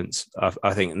sequence,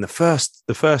 I think. And the first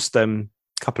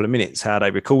couple of minutes, how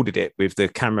they recorded it with the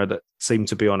camera that seemed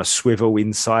to be on a swivel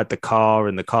inside the car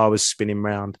and the car was spinning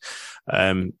round,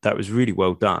 that was really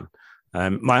well done.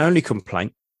 My only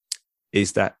complaint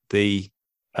is that the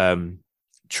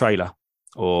trailer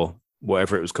or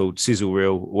whatever it was called, sizzle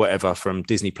reel, whatever, from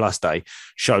Disney Plus Day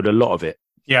showed a lot of it.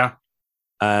 Yeah.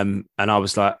 And I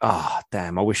was like,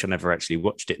 damn, I wish I never actually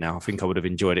watched it now. I think I would have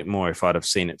enjoyed it more if I'd have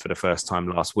seen it for the first time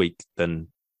last week than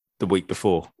the week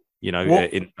before,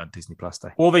 in Disney Plus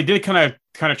Day. Well, they did kind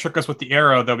of trick us with the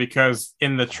arrow, though, because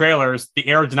in the trailers, the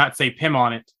arrow did not say Pym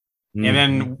on it. Mm-hmm. And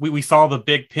then we saw the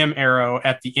big Pym arrow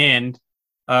at the end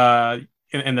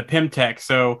in the Pym tech.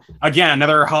 So, again,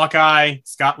 another Hawkeye,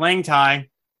 Scott Lang tie,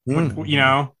 That's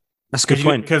a good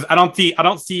point. Because I don't see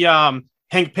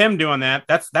Hank Pym doing that.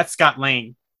 That's Scott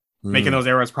Lang making those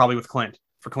arrows probably with Clint.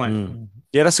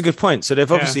 Yeah, that's a good point. So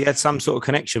they've obviously had some sort of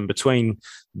connection between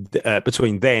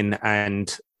then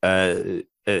and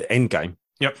Endgame.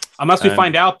 Yep. Unless we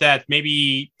find out that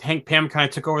maybe Hank Pym kind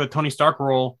of took over the Tony Stark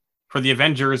role for the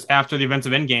Avengers after the events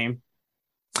of Endgame.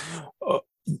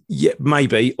 Yeah,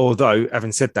 maybe. Although,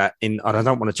 having said that, and I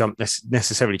don't want to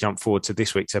necessarily jump forward to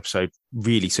this week's episode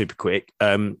really super quick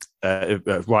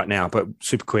right now, but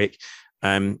super quick.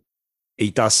 He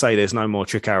does say there's no more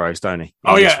trick arrows, don't he?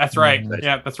 Oh, yeah, that's right.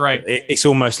 Yeah, that's right. It's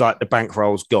almost like the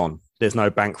bankroll's gone. there's no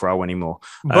bankroll anymore.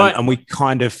 But and we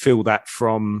kind of feel that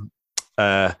from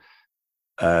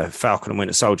Falcon and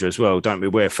Winter Soldier as well, don't we?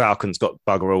 Where Falcon's got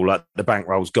bugger all, like the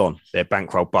bankroll's gone. They're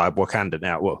bankrolled by Wakanda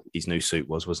now. Well, his new suit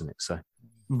wasn't it? So,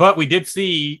 but we did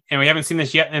see, and we haven't seen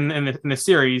this yet in the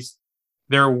series.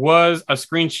 There was a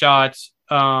screenshot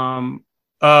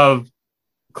of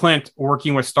Clint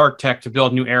working with Stark Tech to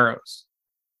build new arrows.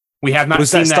 We have not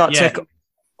seen that Stark yet. Tech,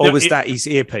 or was that his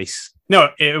earpiece? No,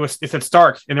 it said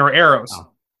Stark, and there were arrows.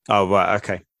 Oh right,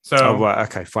 okay. So right,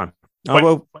 okay, fine. Oh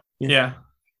well, yeah.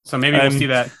 So maybe we'll see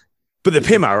that. But the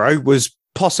Pym arrow was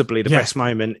possibly the best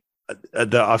moment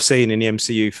that I've seen in the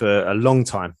MCU for a long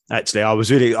time. Actually, I was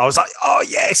like, oh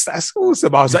yes, that's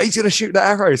awesome. I was like, he's going to shoot that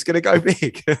arrow. It's going to go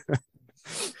big.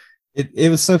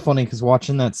 It was so funny because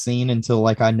watching that scene until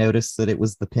like I noticed that it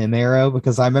was the Pym arrow,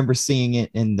 because I remember seeing it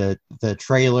in the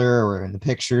trailer or in the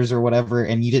pictures or whatever,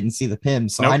 and you didn't see the Pym,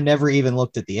 so I never even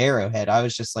looked at the arrowhead. I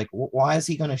was just like, why is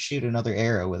he going to shoot another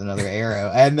arrow with another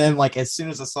arrow? And then like as soon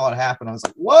as I saw it happen, I was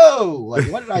like, whoa, like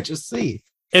what did I just see?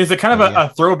 Is it kind of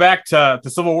a throwback to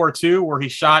Civil War II, where he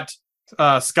shot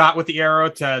Scott with the arrow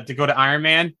to go to Iron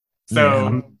Man?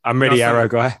 So I'm ready, arrow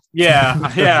guy.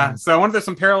 Yeah. So I wonder if there's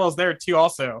some parallels there too,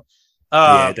 also.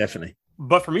 Yeah, definitely.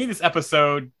 But for me, this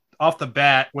episode off the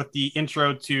bat with the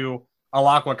intro to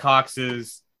Alaqua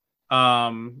Cox's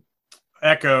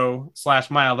Echo /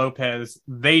 Maya Lopez,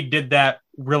 they did that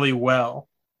really well.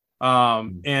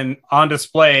 And on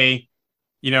display,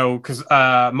 because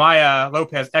Maya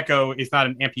Lopez Echo is not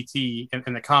an amputee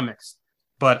in the comics,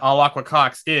 but Alaqua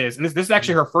Cox is, and this is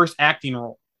actually her first acting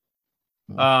role.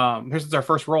 This is her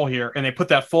first role here, and they put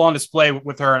that full on display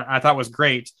with her, and I thought was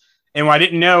great. And what I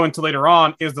didn't know until later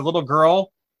on is the little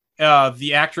girl,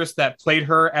 the actress that played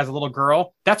her as a little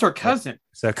girl, that's her cousin.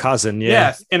 It's her cousin, yeah.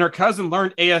 Yes, and her cousin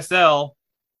learned ASL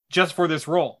just for this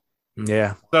role.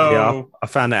 Yeah. So I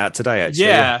found that out today, actually.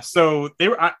 Yeah. So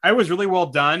I was really well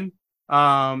done.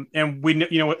 And we,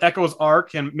 with Echo's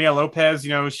arc and Maya Lopez,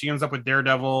 she ends up with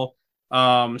Daredevil.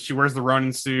 She wears the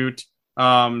Ronin suit.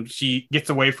 She gets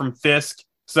away from Fisk.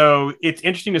 So it's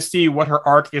interesting to see what her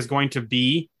arc is going to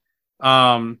be.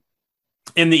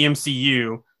 In the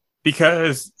MCU,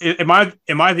 because am I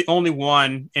the only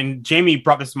one? And Jamie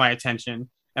brought this to my attention,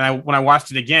 and when I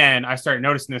watched it again, I started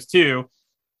noticing this too.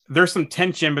 There's some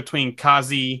tension between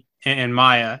Kazi and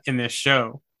Maya in this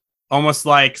show, almost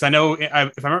like, because I know if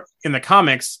I remember in the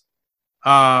comics,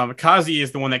 Kazi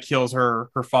is the one that kills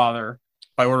her father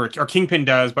by order, or Kingpin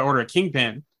does by order of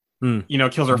Kingpin.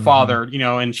 Kills her father.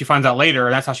 And she finds out later,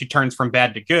 and that's how she turns from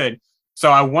bad to good.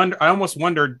 So I almost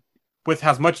wondered, with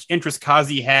how much interest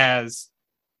Kazi has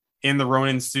in the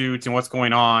Ronin suit and what's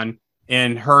going on,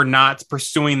 and her not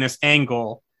pursuing this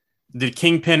angle, did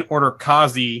Kingpin order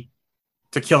Kazi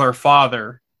to kill her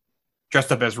father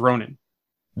dressed up as Ronin?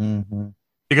 Mm-hmm.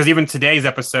 Because even today's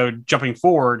episode, jumping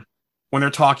forward, when they're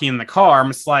talking in the car,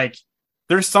 I'm just like,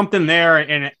 there's something there.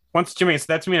 And once Jimmy said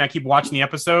that to me, and I keep watching the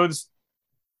episodes,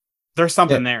 there's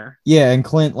something there. Yeah, and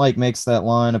Clint makes that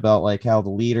line about like how the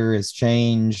leader has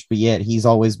changed, but yet he's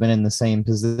always been in the same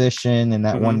position. And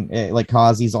that one, like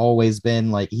Kazi's always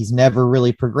been like, he's never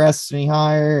really progressed any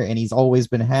higher, and he's always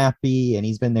been happy, and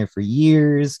he's been there for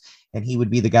years. And he would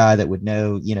be the guy that would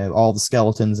know, all the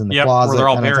skeletons in the closet, they're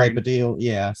all kind of buried. type of deal.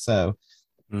 Yeah. So,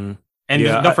 and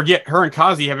don't forget, her and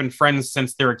Kazi have been friends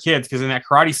since they were kids. Because in that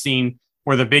karate scene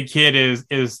where the big kid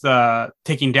is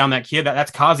taking down that kid,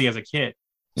 that's Kazi as a kid.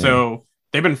 So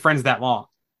they've been friends that long.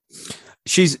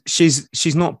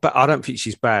 She's not bad. I don't think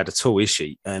she's bad at all, is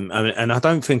she? And I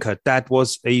don't think her dad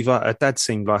was either. Her dad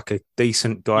seemed like a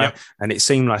decent guy, and it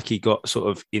seemed like he got sort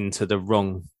of into the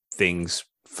wrong things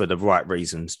for the right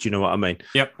reasons. Do you know what I mean?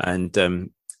 Yep.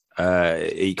 And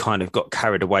he kind of got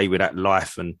carried away with that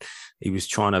life, and he was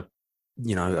trying to,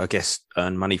 I guess,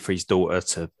 earn money for his daughter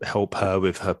to help her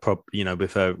with her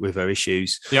with her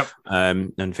issues. Yep.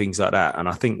 And things like that. And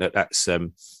I think that's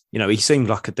he seemed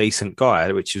like a decent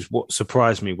guy, which is what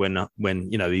surprised me when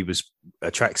he was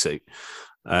a tracksuit.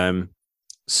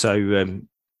 So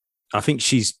I think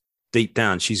she's deep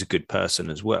down, she's a good person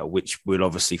as well, which we'll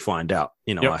obviously find out.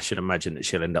 I should imagine that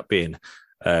she'll end up being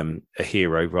a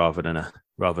hero rather than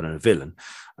a villain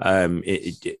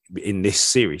in this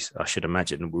series. I should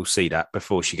imagine we'll see that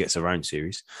before she gets her own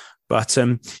series. But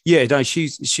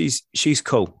she's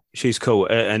cool. She's cool.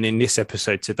 And in this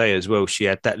episode today as well, she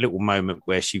had that little moment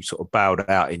where she sort of bowed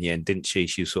out in the end, didn't she?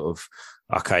 She was sort of,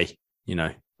 okay,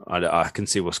 I can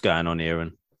see what's going on here.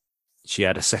 And she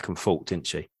had a second thought, didn't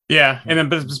she? Yeah. And then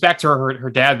but it's back to her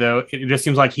dad, though. It just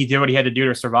seems like he did what he had to do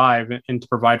to survive and to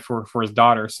provide for his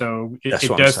daughter. So it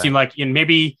does seem like, and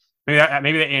maybe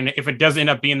And if it does end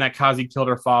up being that Kazi killed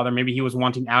her father, maybe he was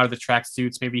wanting out of the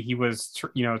tracksuits. Maybe he was,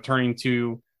 turning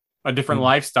to a different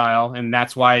lifestyle, and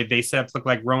that's why they set up to look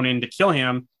like Ronin to kill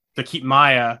him to keep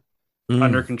Maya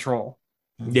under control.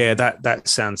 Yeah, that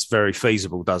sounds very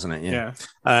feasible, doesn't it? Yeah.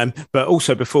 But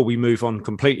also, before we move on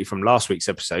completely from last week's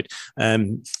episode,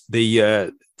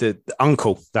 the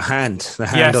uncle, the hand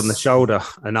yes. on the shoulder,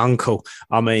 an uncle.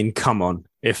 I mean, come on,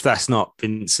 if that's not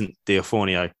Vincent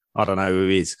D'Onofrio, I don't know who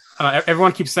is.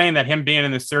 Everyone keeps saying that him being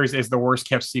in this series is the worst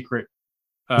kept secret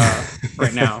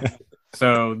right now.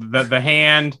 So the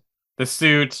hand, the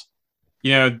suit,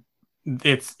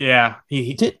 it's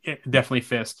he definitely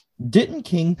fist. Didn't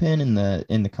Kingpin in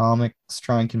the comics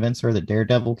try and convince her that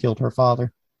Daredevil killed her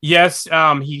father? Yes,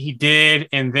 he did,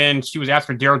 and then she was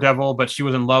after Daredevil, but she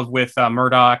was in love with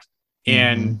Murdoch,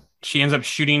 and she ends up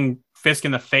shooting Fisk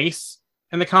in the face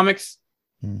in the comics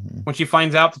when she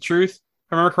finds out the truth.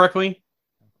 If I remember correctly.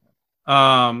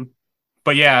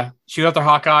 But yeah, she was after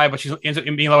Hawkeye, but she ends up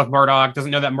being in love with Murdoch.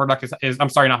 Doesn't know that Murdoch is I'm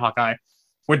sorry, not Hawkeye.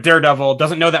 With Daredevil,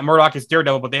 doesn't know that Murdoch is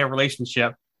Daredevil, but they have a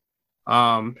relationship. If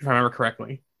I remember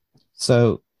correctly.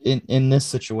 So in this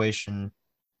situation,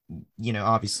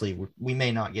 obviously we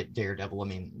may not get Daredevil. I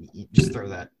mean, you just throw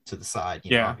that to the side,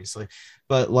 obviously.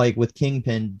 But like with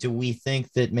Kingpin, do we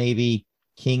think that maybe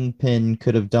Kingpin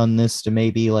could have done this to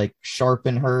maybe like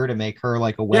sharpen her to make her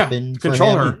like a weapon,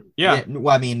 control her? Yeah.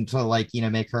 Well, I mean, to like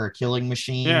make her a killing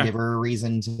machine, give her a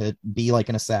reason to be like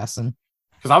an assassin.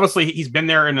 Because obviously he's been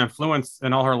there and influenced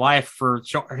in all her life for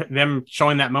them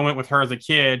showing that moment with her as a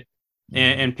kid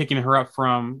and picking her up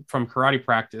from karate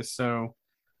practice. So,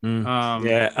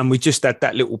 and we just had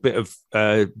that little bit of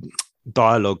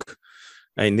dialogue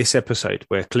in this episode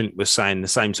where Clint was saying the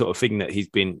same sort of thing, that he's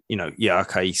been,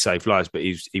 he saved lives, but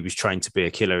he was trained to be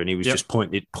a killer, and he was just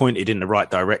pointed in the right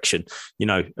direction,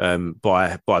 by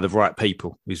the right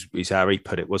people is how he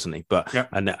put it, wasn't he? But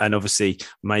and obviously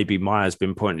maybe Maya's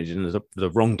been pointed in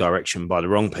the wrong direction by the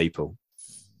wrong people.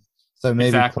 So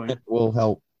maybe Clint will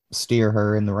help steer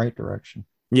her in the right direction.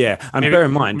 Yeah, and bear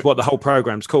in mind what the whole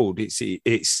program's called.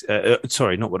 It's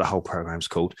sorry, not what the whole program's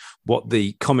called. What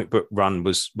the comic book run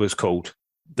was called.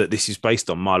 That this is based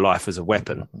on my life as a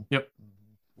weapon. Yep.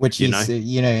 Which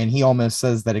and he almost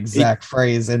says that exact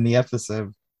phrase in the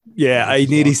episode. Yeah, I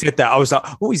nearly said that. I was like,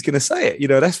 oh, he's going to say it.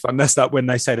 That's fun. That's like when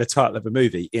they say the title of a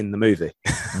movie in the movie.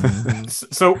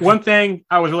 So one thing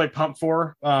I was really pumped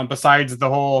for, besides the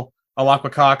whole Alakwa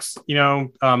Cox,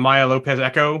 Maya Lopez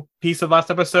Echo piece of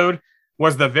last episode,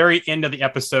 was the very end of the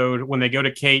episode when they go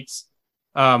to Kate's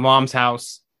mom's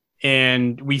house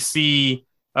and we see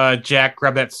Jack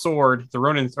grab that sword, the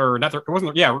Ronin, or not, the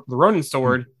Ronin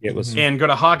sword, it was, and go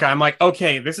to Hawkeye. I'm like,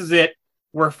 okay, this is it.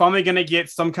 We're finally going to get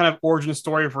some kind of origin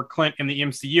story for Clint in the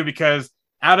MCU, because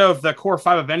out of the core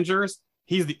 5 Avengers,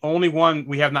 he's the only one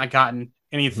we have not gotten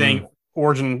anything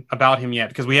origin about him yet,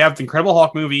 because we have the Incredible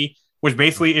Hulk movie, which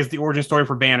basically is the origin story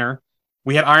for Banner.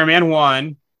 We had Iron Man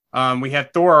 1. We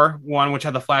had Thor 1, which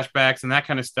had the flashbacks and that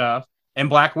kind of stuff, and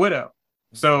Black Widow.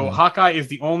 So Hawkeye is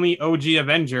the only OG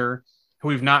Avenger who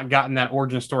we've not gotten that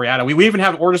origin story out of. We even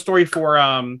have an origin story for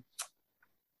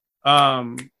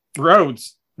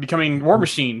Rhodes becoming War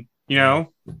Machine,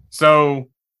 So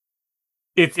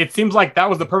it seems like that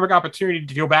was the perfect opportunity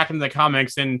to go back into the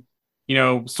comics and,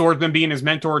 Swordsman being his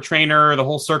mentor, trainer, the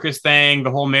whole circus thing,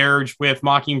 the whole marriage with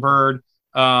Mockingbird,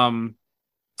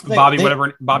 Bobby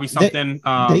something.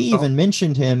 They even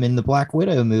mentioned him in the Black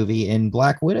Widow movie, in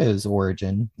Black Widow's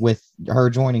origin with her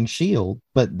joining S.H.I.E.L.D.,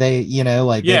 but they,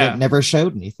 they never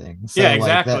showed anything. So,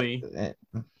 exactly.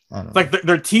 It's like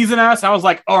they're teasing us. I was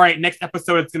like, all right, next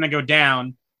episode it's going to go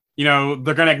down. They're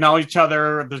going to acknowledge each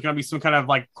other. There's going to be some kind of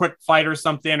like quick fight or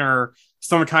something, or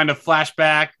some kind of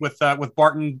flashback with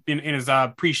Barton in his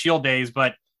pre-S.H.I.E.L.D. days,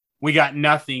 but we got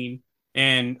nothing.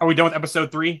 And are we done with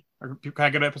episode 3? Or can I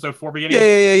go to episode 4 beginning?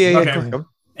 Yeah. Okay.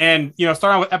 And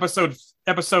starting with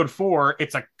episode 4,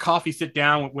 it's a coffee sit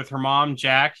down with her mom,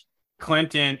 Jack,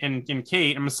 Clint, and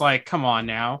Kate. I'm just like, come on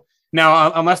now.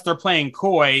 Now, unless they're playing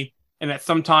coy, and at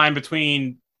some time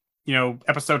between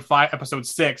episode 5, episode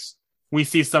 6, we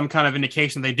see some kind of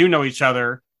indication they do know each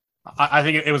other. I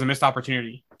think it was a missed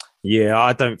opportunity. Yeah,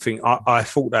 I don't think I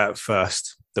thought that at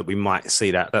first, that we might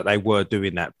see that they were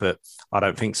doing that, but I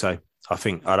don't think so. I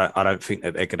don't think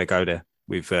that they're going to go there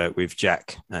with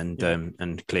Jack and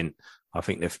Clint. I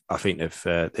think they've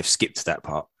skipped that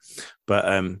part. But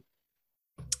I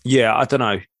don't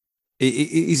know. It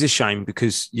is a shame,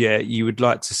 because you would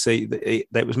like to see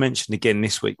that was mentioned again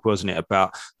this week, wasn't it?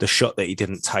 About the shot that he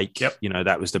didn't take. Yep.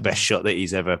 That was the best shot that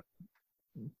he's ever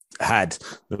had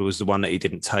was the one that he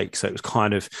didn't take. So it was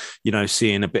kind of,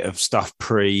 seeing a bit of stuff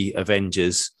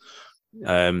pre-Avengers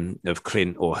of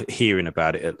Clint, or hearing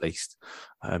about it at least.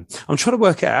 I'm trying to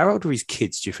work out, how old are his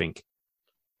kids, do you think?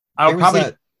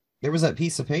 There was that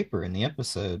piece of paper in the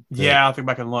episode. I'll think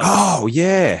back and look. Oh,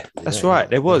 yeah. That's right.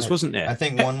 There was, wasn't there? I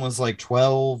think one was like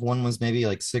 12, one was maybe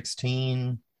like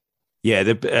 16. Yeah,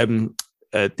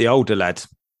 the older lad,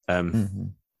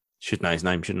 should know his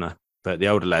name, shouldn't I? But the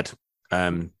older lad.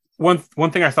 One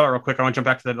thing I thought real quick, I want to jump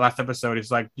back to the last episode, is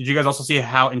like, did you guys also see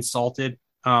how insulted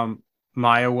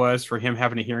Maya was for him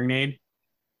having a hearing aid?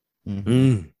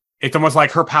 Mm-hmm. It's almost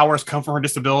like her powers come from her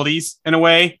disabilities in a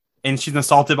way, and she's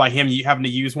insulted by him having to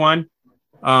use one.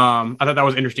 I thought that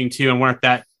was interesting too, and wonder if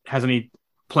that has any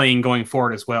playing going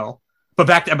forward as well. But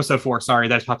back to episode 4. Sorry,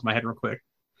 that just popped in my head real quick.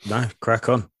 No, crack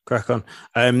on.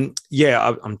 I'm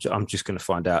just going to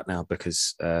find out now,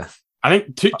 because I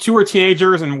think two are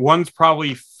teenagers and one's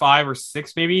probably 5 or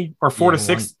 6, maybe, or 4 to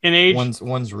 6 in age.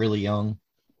 One's really young.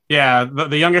 Yeah,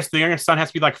 the youngest son has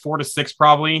to be like 4 to 6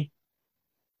 probably.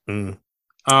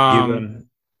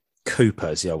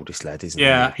 Cooper's the oldest lad, isn't he?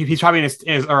 Yeah, he's probably in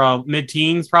his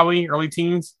mid-teens, probably early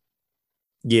teens.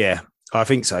 Yeah, I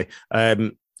think so.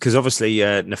 Because obviously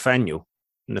Nathaniel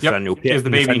is the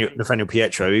baby. Nathaniel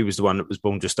Pietro, he was the one that was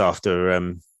born just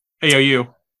after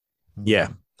AOU. Yeah,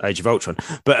 Age of Ultron.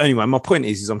 But anyway, my point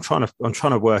is I'm trying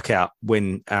to work out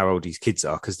when how old his kids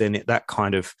are, because then that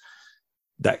kind of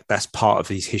that's part of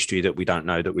his history that we don't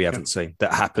know, that we haven't seen,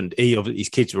 that happened. His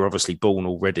kids were obviously born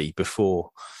already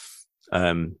before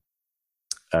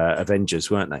Avengers,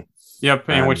 weren't they? Yep,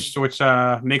 and which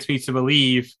makes me to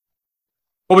believe.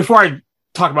 Well, before I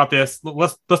talk about this,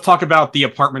 let's talk about the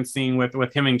apartment scene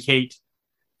with him and Kate,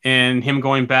 and him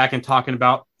going back and talking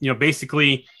about,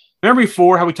 basically, remember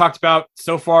before how we talked about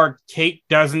so far Kate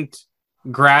doesn't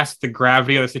grasp the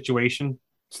gravity of the situation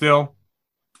still,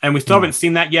 and we still haven't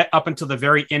seen that yet up until the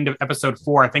very end of episode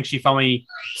 4. I think she finally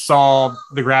saw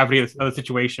the gravity of the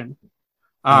situation.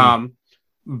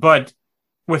 But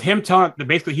with him telling that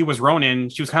basically he was Ronin,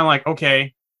 she was kind of like,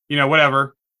 okay,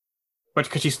 whatever. But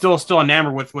because she's still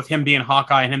enamored with him being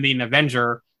Hawkeye and him being an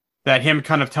Avenger, that him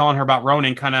kind of telling her about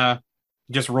Ronin kind of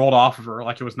just rolled off of her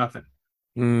like it was nothing.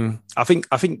 I think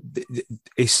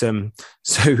it's we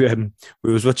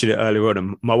was watching it earlier on,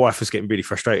 and my wife was getting really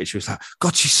frustrated. She was like,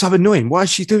 God, she's so annoying. Why is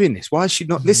she doing this? Why is she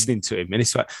not listening to him? And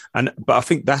it's like, but I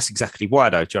think that's exactly why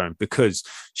though, Joan, because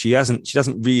she's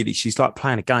like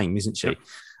playing a game, isn't she?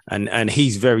 And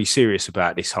he's very serious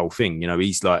about this whole thing.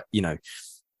 He's like,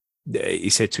 he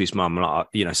said to his mum,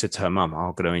 said to her mum,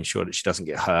 I'm going to ensure that she doesn't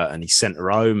get hurt. And he sent her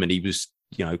home, and he was,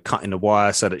 cutting the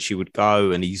wire so that she would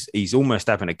go. And he's almost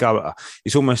having a go at her.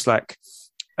 It's almost like,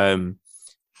 it's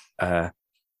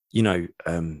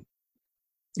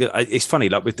funny,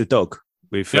 like with the dog,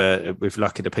 with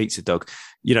Lucky the pizza dog.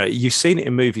 You've seen it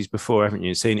in movies before, haven't you?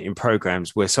 You've seen it in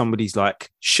programs where somebody's like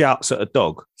shouts at a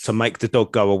dog to make the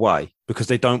dog go away because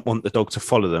they don't want the dog to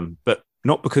follow them, but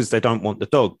not because they don't want the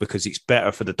dog, because it's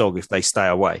better for the dog if they stay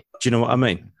away. Do you know what I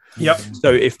mean? Yep.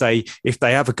 So if they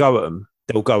have a go at them,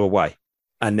 they'll go away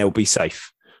and they'll be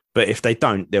safe. But if they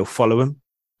don't, they'll follow them.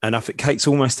 And I think Kate's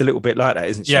almost a little bit like that,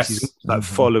 isn't she? Yes. She's like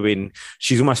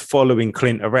she's almost following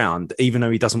Clint around, even though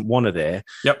he doesn't want her there.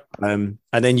 Yep. And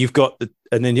then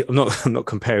I'm not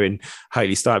comparing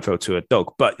Haley Steinfeld to a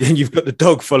dog, but then you've got the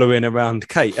dog following around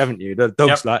Kate, haven't you? The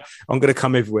dog's like, I'm going to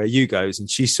come everywhere you goes, and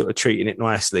she's sort of treating it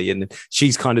nicely, and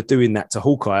she's kind of doing that to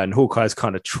Hawkeye, and Hawkeye's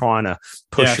kind of trying to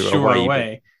push her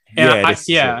away.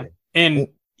 And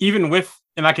even with,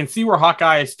 and I can see where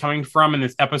Hawkeye is coming from in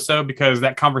this episode, because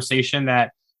that conversation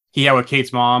that he had with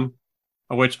Kate's mom,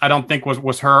 which I don't think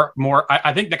was her more.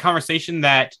 I think the conversation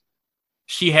that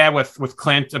she had with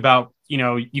Clint about,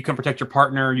 you can protect your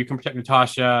partner, you can protect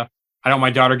Natasha, I don't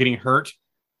want my daughter getting hurt.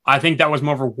 I think that was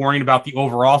more of a warning about the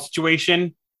overall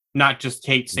situation, not just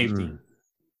Kate's safety.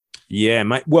 Yeah,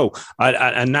 mate. Well,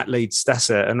 and that's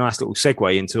a nice little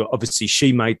segue into, obviously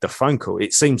she made the phone call.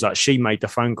 It seems like she made the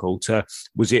phone call to,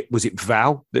 was it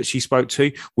Val that she spoke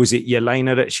to? Was it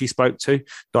Yelena that she spoke to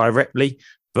directly?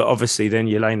 But obviously then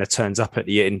Yelena turns up at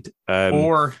the end.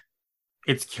 Or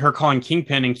it's her calling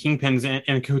Kingpin, and Kingpin's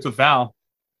in cahoots with Val.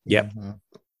 Yep. Mm-hmm.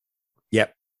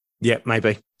 Yep,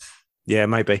 maybe. Yeah,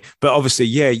 maybe. But obviously,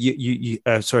 you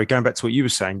sorry, going back to what you were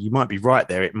saying, you might be right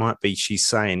there. It might be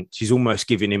she's almost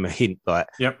giving him a hint, like,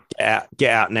 get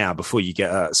out now before you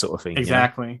get hurt, sort of thing.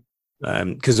 Exactly.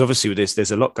 Because obviously with this,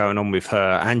 there's a lot going on with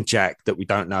her and Jack that we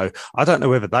don't know. I don't know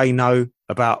whether they know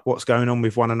about what's going on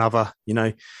with one another.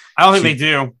 I don't think they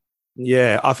do.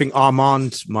 Yeah, I think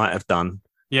Armand might have done.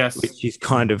 Yes, which is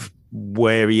kind of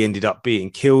where he ended up being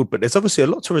killed. But there's obviously a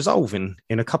lot to resolve in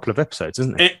a couple of episodes,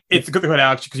 isn't it? It's a good go ahead,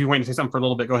 Alex, because you were waiting to say something for a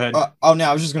little bit. Go ahead. No,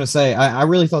 I was just gonna say I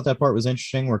really thought that part was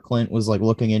interesting, where Clint was like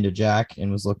looking into Jack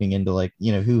and was looking into like,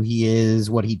 you know, who he is,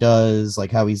 what he does,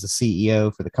 like how he's the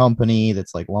CEO for the company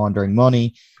that's like laundering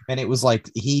money, and it was like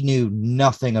he knew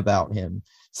nothing about him.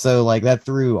 So like that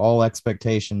threw all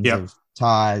expectations of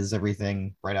ties,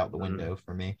 everything right out the window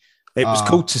for me. It was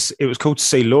cool to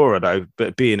see Laura though,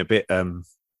 but being a bit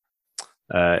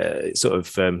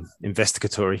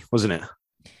investigatory, wasn't it?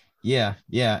 Yeah,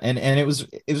 and it was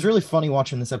really funny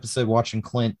watching this episode, watching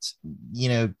Clint, you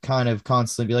know, kind of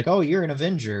constantly be like, "Oh, you're an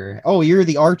Avenger. Oh, you're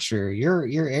the Archer. You're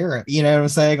Aaron." You know what I'm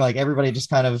saying? Like everybody just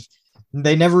kind of,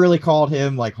 they never really called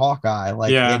him like Hawkeye.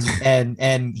 Like,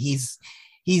 and he's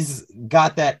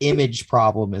got that image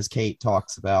problem, as Kate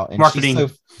talks about, and marketing.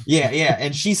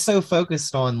 And she's so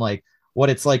focused on like what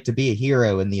it's like to be a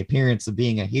hero and the appearance of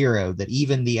being a hero, that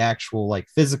even the actual like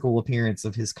physical appearance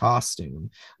of his costume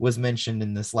was mentioned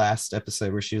in this last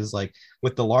episode, where she was like,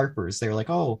 with the LARPers, they were like,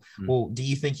 "Oh, well, do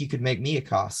you think you could make me a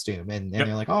costume?" And they're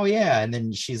like, "Oh yeah." And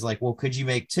then she's like, "Well, could you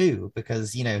make two?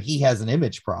 Because, you know, he has an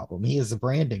image problem. He has a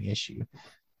branding issue."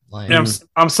 Like,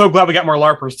 I'm so glad we got more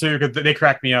LARPers too, because they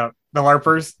crack me up. The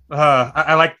LARPers,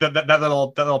 I like that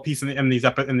little piece in these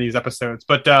episodes.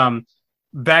 But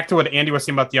back to what Andy was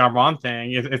saying about the Armand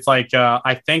thing, it's like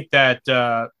I think that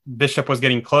Bishop was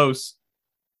getting close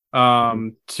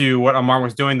to what Armand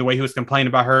was doing, the way he was complaining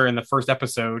about her in the first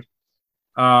episode,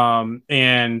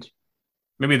 and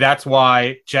maybe that's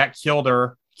why Jack killed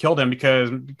him,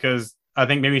 because I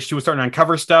think maybe she was starting to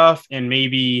uncover stuff, and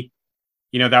maybe,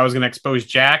 you know, that was going to expose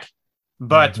Jack.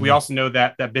 But we also know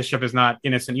that Bishop is not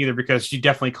innocent either, because she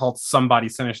definitely called somebody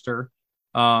sinister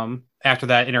after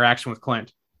that interaction with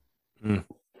Clint.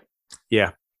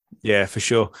 Yeah, for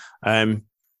sure.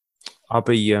 I'll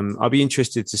be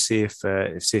interested to see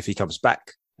if he comes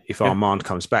back, if Armand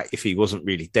comes back, if he wasn't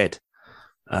really dead,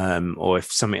 or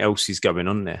if something else is going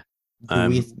on there.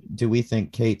 Do we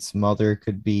think Kate's mother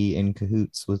could be in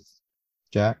cahoots with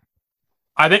Jack?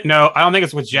 I don't think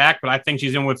it's with Jack, but I think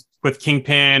she's in with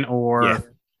Kingpin or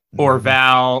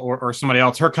Val or somebody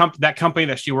else. That company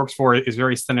that she works for is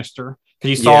very sinister, because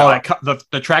you saw that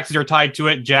the tracks are tied to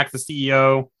it. Jack's the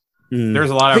CEO. There's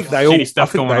a lot of shady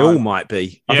stuff going on. I think they all might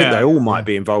be. I think they all might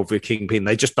be involved with Kingpin.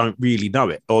 They just don't really know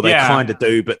it, or they kind of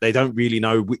do, but they don't really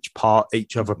know which part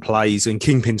each other plays. And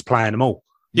Kingpin's playing them all.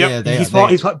 Yep. He's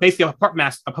basically a puppet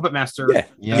master.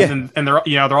 And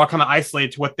they're all kind of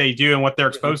isolated to what they do and what they're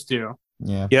exposed to.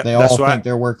 Yeah, they all think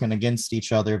they're working against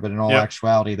each other, but in all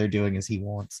actuality, they're doing as he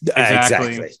wants.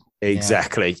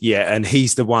 Exactly. Yeah, and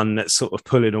he's the one that's sort of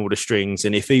pulling all the strings.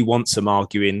 And if he wants them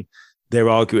arguing, they're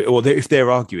arguing, or if they're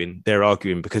arguing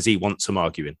because he wants them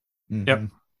arguing. Yep.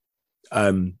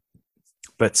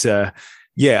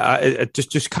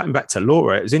 Just cutting back to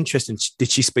Laura, it was interesting. Did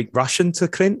she speak Russian to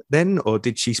Clint then, or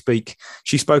did she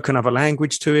spoke another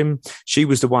language to him? She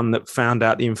was the one that found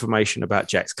out the information about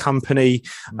Jack's company.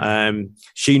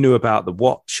 She knew about the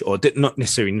watch, or did not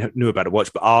necessarily knew about the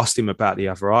watch, but asked him about the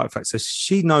other artifacts. So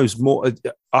she knows more.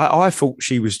 I thought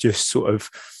she was just sort of,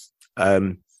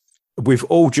 with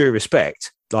all due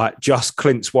respect, like just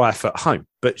Clint's wife at home,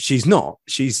 but she's not.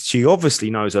 She obviously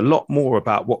knows a lot more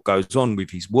about what goes on with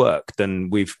his work than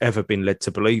we've ever been led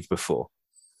to believe before.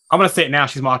 I'm going to say it now.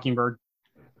 She's Mockingbird.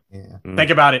 Yeah.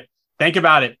 Think about it.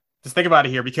 Just think about it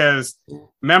here, because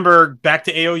remember, back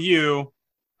to AOU,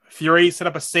 Fury set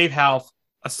up a safe house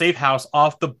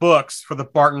off the books for the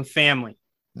Barton family,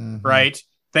 right?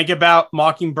 Think about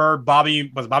Mockingbird. Bobby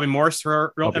Morse,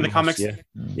 in the comics.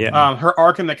 Yeah. Her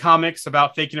arc in the comics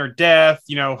about faking her death,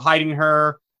 hiding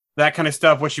her, that kind of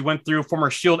stuff, what she went through, former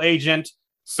S.H.I.E.L.D. agent.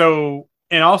 So,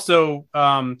 and also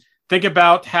think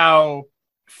about how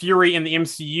Fury in the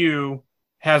MCU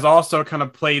has also kind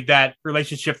of played that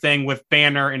relationship thing with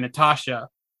Banner and Natasha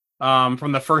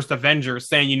from the first Avengers,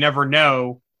 saying you never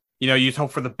know, you just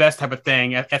hope for the best type of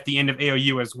thing at the end of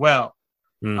AOU as well.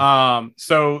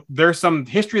 So there's some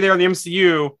history there in the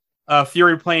MCU,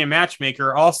 Fury playing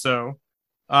matchmaker also.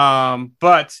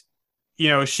 But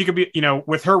she could be,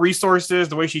 with her resources,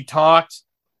 the way she talked,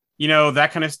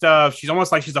 that kind of stuff. She's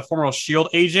almost like she's a former S.H.I.E.L.D.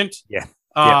 agent.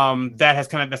 That has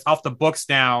that's off the books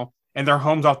now, and their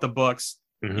home's off the books.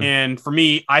 And for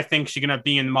me, I think she's gonna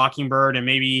be in Mockingbird, and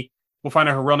maybe we'll find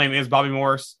out her real name is Bobby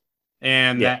Morse,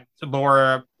 and that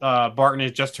Laura Barton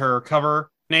is just her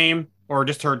cover name, or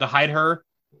just her to hide her.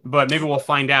 But maybe we'll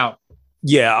find out.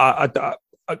 Yeah,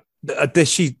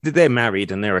 they're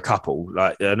married and they're a couple.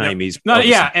 Like her name is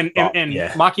and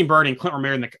Mockingbird and Clint were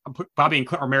married. Bobby and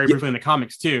Clint were married briefly in the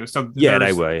comics too. So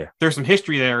they were. Yeah. There's some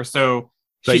history there. So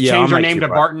She changed her name to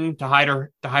Barton to hide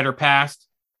her past,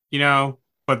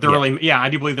 but they're really, I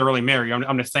do believe they're really married.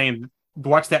 I'm just saying,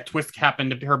 watch that twist happen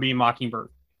to her being Mockingbird.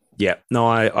 Yeah, no,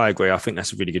 I agree. I think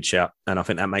that's a really good shout. And I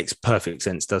think that makes perfect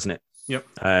sense, doesn't it? Yep.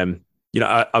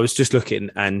 I was just looking,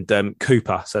 and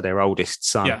Cooper, so their oldest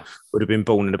son, would have been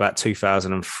born in about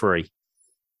 2003,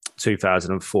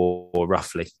 2004,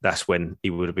 roughly. That's when he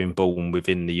would have been born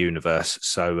within the universe.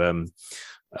 So,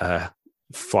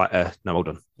 hold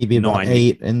on. He'd be about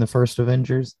 8 in the first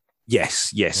Avengers.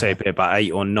 Yes. So he'd be about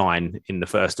 8 or 9 in the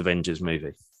first Avengers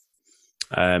movie.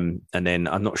 And then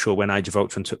I'm not sure when Age of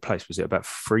Ultron took place. Was it about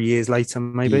 3 years later,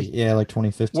 maybe? Yeah, like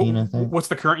 2015, I think. What's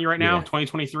the current year right now?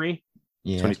 2023?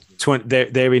 Yeah.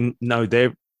 2020,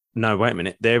 wait a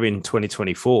minute. They're in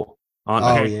 2024,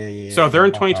 aren't they? Yeah. So they're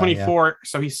in 2024.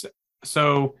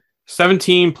 So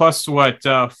 17 plus what?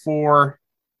 4,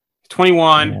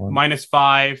 21 minus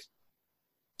 5.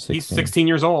 16. He's 16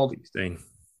 years old. 16.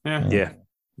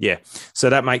 Yeah. So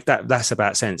that's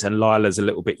about sense. And Lila's a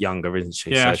little bit younger, isn't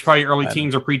she? Yeah, she's probably early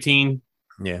teens or preteen.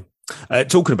 Yeah.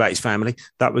 Talking about his family,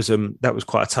 that was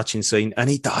quite a touching scene. And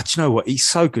do you know what? He's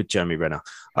so good, Jeremy Renner.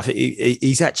 I think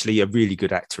he's actually a really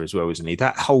good actor as well, isn't he?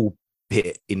 That whole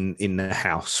bit in the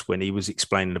house when he was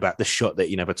explaining about the shot that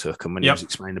he never took, and when he was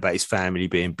explaining about his family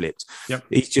being blipped. Yep.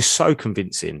 He's just so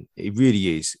convincing. He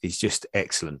really is. He's just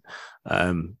excellent.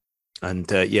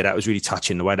 That was really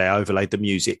touching, the way they overlaid the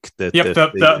music. The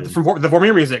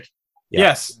Vormir music. Yeah.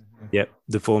 Yes. Yep,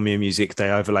 the Vormir music,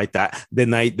 they overlaid that. Then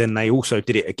they also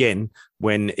did it again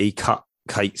when he cut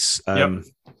Kate's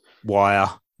wire,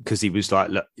 because he was like,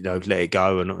 let it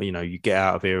go, and you get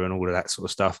out of here and all of that sort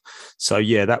of stuff. So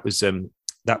yeah, that was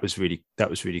really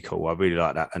cool. I really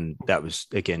like that, and that was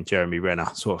again Jeremy Renner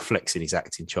sort of flexing his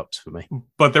acting chops for me.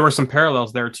 But there were some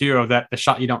parallels there too of that the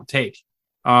shot you don't take.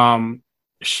 Kate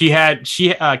had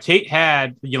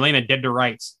Yelena dead to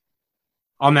rights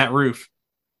on that roof.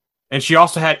 And she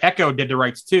also had Echo dead to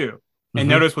rights too. And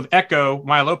notice with Echo,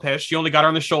 Maya Lopez, she only got her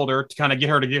on the shoulder to kind of get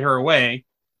her away.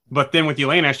 But then with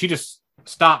Yelena, she just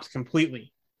stopped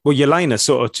completely. Well, Yelena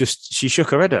sort of she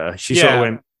shook her head at her. She sort of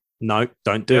went, no,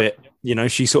 don't do it.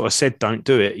 She sort of said, don't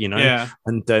do it, Yeah.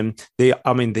 And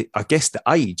I guess the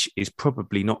age is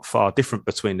probably not far different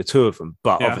between the two of them.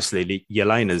 But obviously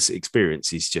Yelena's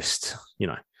experience is just,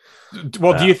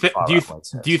 Well, do you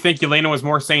think Yelena was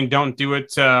more saying don't do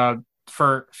it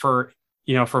for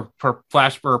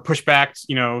flash or pushbacks,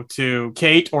 to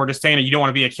Kate, or just saying that you don't want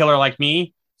to be a killer like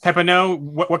me type of no?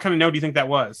 What kind of no do you think that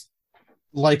was?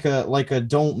 Like a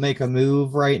don't make a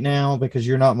move right now because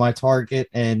you're not my target,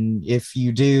 and if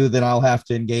you do, then I'll have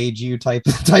to engage you type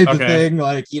of thing.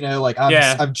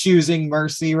 I'm choosing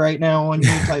mercy right now on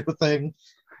you type of thing.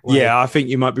 I think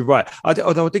you might be right.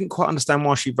 Although I didn't quite understand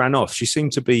why she ran off. She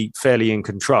seemed to be fairly in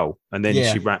control, and then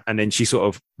she ran, and then she sort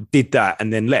of did that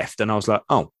and then left. And I was like,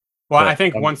 oh. Well, I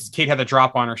think once Kate had the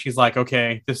drop on her, she's like,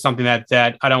 okay, this is something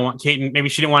that I don't want Kate. Maybe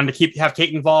she didn't want to have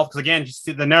Kate involved because again, she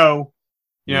did the no.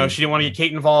 She didn't want to get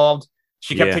Kate involved.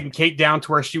 She kept taking Kate down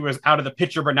to where she was out of the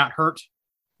picture but not hurt.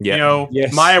 Yeah.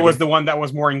 Maya was the one that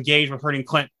was more engaged with hurting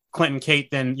Clint and Kate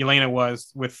than Yelena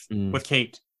was with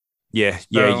Kate. Yeah,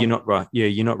 you're not right. Yeah,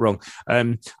 you're not wrong.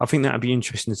 I think that would be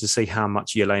interesting to see how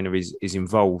much Yelena is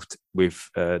involved with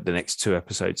the next 2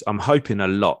 episodes. I'm hoping a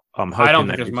lot. I don't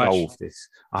think there's much.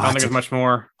 I don't think there's much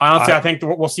more. Honestly, I think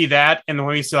we'll see that, and then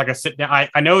when we see like a sit down,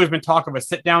 I know there's been talk of a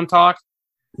sit down talk,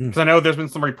 because I know there's been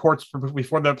some reports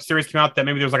before the series came out that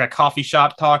maybe there's like a coffee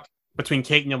shop talk between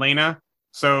Kate and Yelena.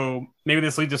 So maybe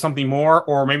this leads to something more,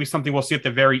 or maybe something we'll see at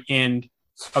the very end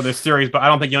of the series. But I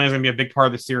don't think Yelena's going to be a big part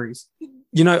of the series.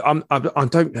 I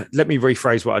don't. Let me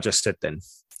rephrase what I just said then,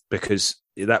 because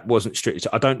that wasn't strictly.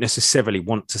 I don't necessarily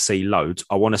want to see loads.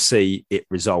 I want to see it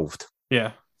resolved.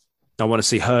 Yeah. I want to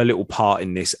see her little part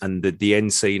in this, and the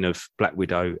end scene of Black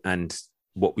Widow and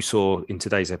what we saw in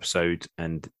today's episode,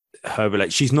 and her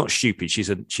relate. She's not stupid. She's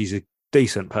a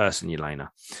decent person, Yelena.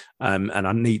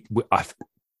 And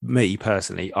me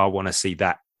personally, I want to see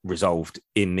that resolved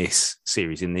in this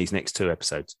series, in these next 2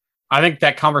 episodes. I think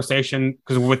that conversation,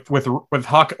 because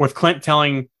with Clint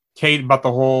telling Kate about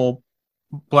the whole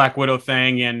Black Widow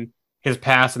thing and his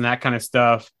past and that kind of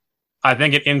stuff, I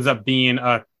think it ends up being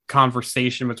a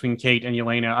conversation between Kate and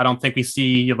Yelena. I don't think we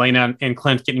see Yelena and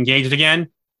Clint get engaged again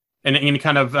in any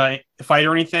kind of fight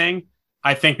or anything.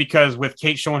 I think because with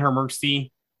Kate showing her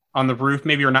mercy on the roof,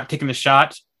 maybe, or not taking the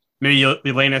shot, maybe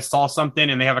Yelena saw something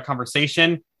and they have a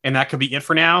conversation, and that could be it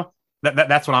for now.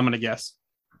 That's what I'm going to guess.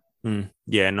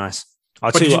 Yeah, nice.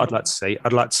 I'd like to see.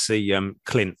 I'd like to see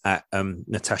Clint at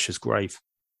Natasha's grave.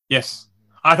 Yes,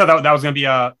 I thought that was going to be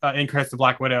a increase to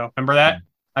Black Widow. Remember that?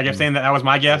 I kept saying that was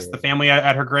my guess. The family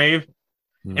at her grave.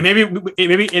 And maybe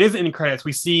it isn't in credits.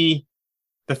 We see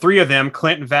the three of them,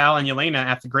 Clint, Val, and Yelena,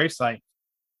 at the gravesite.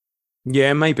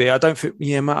 Yeah, maybe. I don't think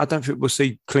we'll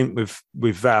see Clint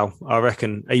with Val. I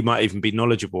reckon he might even be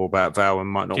knowledgeable about Val and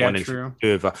might not want anything to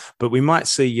do with her. But we might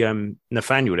see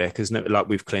Nathaniel there, because like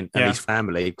with Clint and his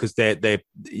family, because they're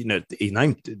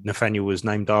Nathaniel was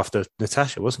named after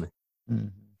Natasha, wasn't he? Mm-hmm.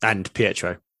 And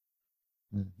Pietro.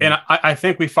 Mm-hmm. And I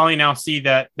think we finally now see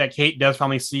that Kate does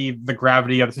finally see the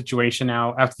gravity of the situation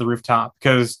now after the rooftop,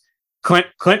 because Clint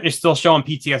is still showing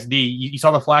PTSD. You saw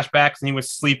the flashbacks, and he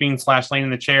was sleeping / laying in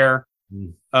the chair.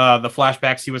 The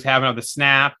flashbacks he was having of the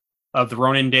snap, of the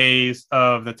Ronin days,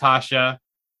 of Natasha.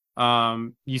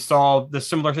 You saw the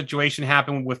similar situation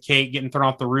happen with Kate getting thrown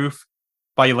off the roof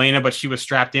by Yelena, but she was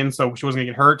strapped in, so she wasn't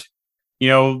gonna get hurt.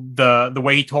 The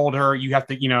way he told her, you have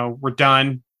to, we're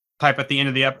done, type at the end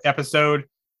of the episode.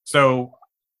 So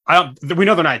we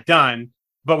know they're not done,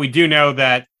 but we do know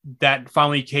that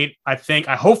finally Kate,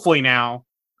 hopefully now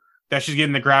that she's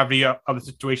getting the gravity of the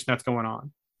situation that's going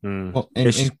on. Well,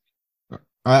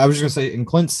 I was just gonna say, and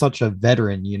Clint's such a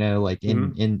veteran, like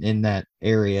in that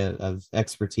area of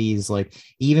expertise. Like,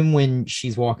 even when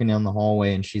she's walking down the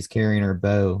hallway and she's carrying her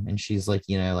bow, and she's like,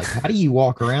 like, how do you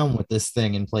walk around with this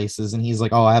thing in places? And he's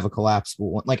like, oh, I have a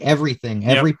collapsible one. Like, everything,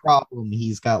 every problem,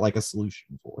 he's got like a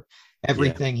solution for.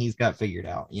 Everything he's got figured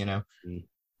out.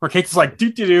 Where Kate's like,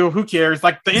 who cares?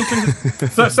 Like, the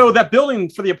entrance. so that building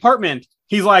for the apartment,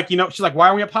 he's like, she's like, why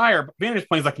are we up higher? Vantage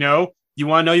point. He's like, no. You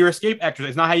want to know your escape exit?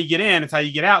 It's not how you get in, it's how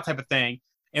you get out, type of thing.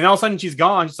 And all of a sudden she's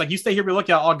gone. She's like, you stay here, we look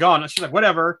out, all gone. And she's like,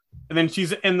 whatever. And then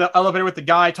she's in the elevator with the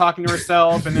guy talking to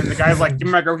herself. And then the guy's like, give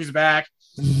me my groceries back.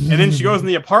 And then she goes in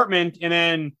the apartment, and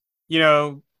then,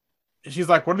 she's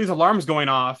like, what are these alarms going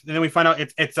off? And then we find out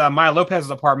it's Maya Lopez's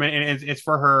apartment, and it's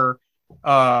for her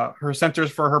sensors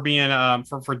for her being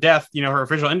for death, her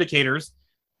visual indicators.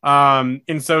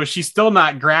 And so she's still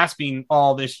not grasping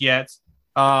all this yet.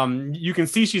 You can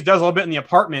see she does a little bit in the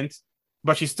apartment,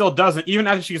 but she still doesn't. Even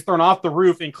after she gets thrown off the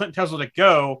roof and Clint tells her to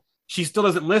go, she still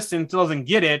doesn't listen, still doesn't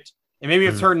get it. And maybe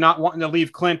it's her not wanting to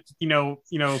leave Clint,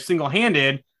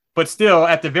 single-handed. But still,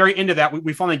 at the very end of that,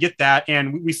 we finally get that,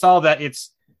 and we saw that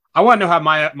it's. I want to know how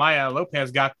Maya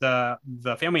Lopez got the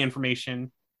family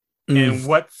information, and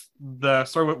what's the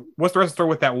rest of the story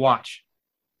with that watch.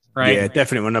 Right. Yeah,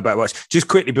 definitely want to know about watch. Just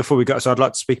quickly before we go, so I'd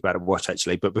like to speak about a watch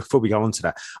actually, but before we go on to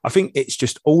that, I think it's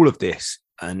just all of this,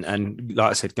 and like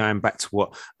I said, going back to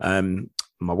what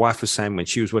my wife was saying when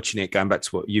she was watching it, going back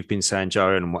to what you've been saying,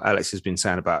 Jarian, and what Alex has been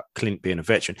saying about Clint being a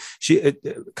veteran.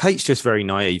 Kate's just very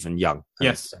naive and young.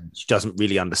 Yes, and she doesn't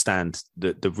really understand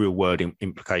the real world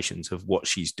implications of what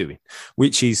she's doing,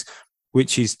 which is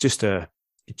just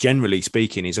generally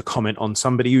speaking, is a comment on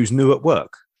somebody who's new at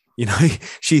work.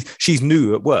 She's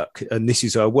new at work, and this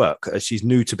is her work. She's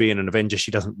new to being an Avenger. She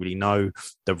doesn't really know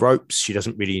the ropes. She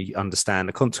doesn't really understand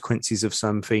the consequences of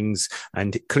some things.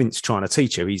 And Clint's trying to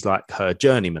teach her. He's like her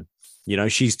journeyman.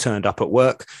 She's turned up at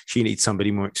work. She needs somebody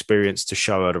more experienced to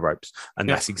show her the ropes. And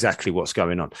that's exactly what's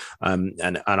going on.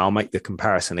 And I'll make the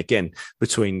comparison again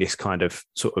between this kind of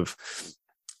sort of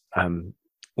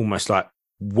almost like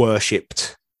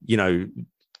worshipped,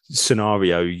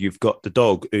 scenario. You've got the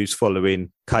dog who's following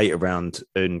Kate around,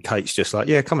 and Kate's just like,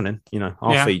 yeah, come on in,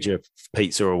 I'll feed you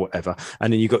pizza or whatever.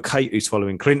 And then you've got Kate who's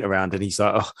following Clint around, and he's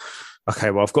like, oh, okay,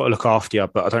 well, I've got to look after you,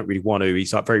 but I don't really want to.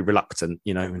 He's like very reluctant,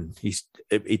 and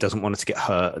he doesn't want her to get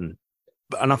hurt. And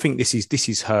I think this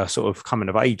is her sort of coming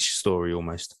of age story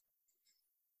almost.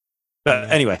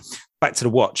 But anyway, back to the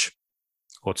watch.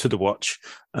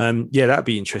 That'd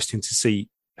be interesting to see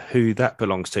who that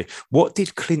belongs to. What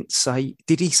did Clint say?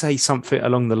 Did he say something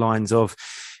along the lines of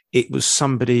it was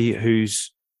somebody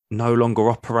who's no longer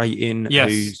operating,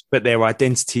 but their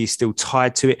identity is still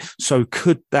tied to it? So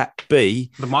could that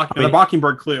be the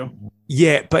Mockingbird clue?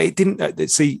 Yeah, but it didn't.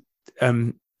 See,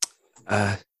 one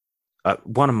of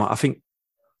my, I think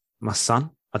my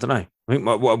son, I don't know, I think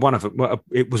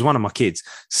it was one of my kids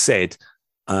said,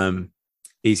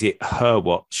 is it her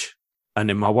watch? And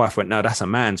then my wife went, no, that's a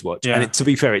man's watch. Yeah. And to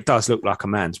be fair, it does look like a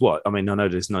man's watch. I mean, I know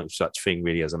there's no such thing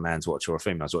really as a man's watch or a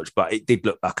female's watch, but it did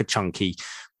look like a chunky,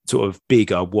 sort of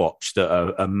bigger watch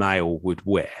that a male would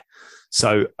wear.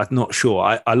 So I'm not sure.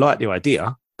 I like the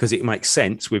idea because it makes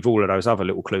sense with all of those other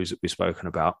little clues that we've spoken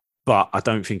about, but I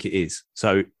don't think it is.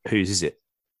 So whose is it?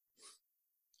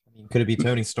 I mean, could it be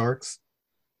Tony Stark's?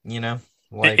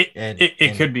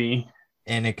 It could be.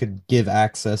 And it could give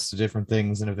access to different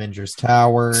things in Avengers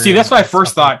Tower. See, that's what I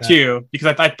first thought too,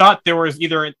 because I thought there was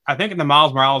either, I think in the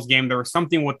Miles Morales game, there was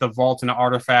something with the vault and the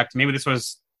artifact. Maybe this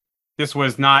is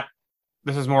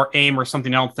more AIM or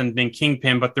something else than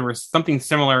Kingpin, but there was something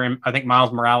similar in, I think,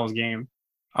 Miles Morales game.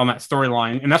 on that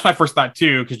storyline. And that's what I first thought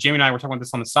too, because Jamie and I were talking about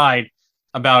this on the side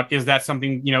about, is that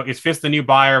something, is Fisk the new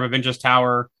buyer of Avengers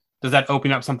Tower? Does that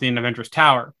open up something in Avengers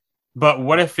Tower? But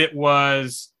what if that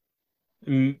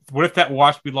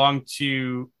watch belonged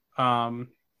to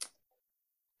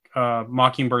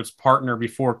Mockingbird's partner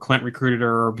before Clint recruited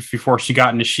her, or before she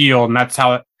got into S.H.I.E.L.D., and that's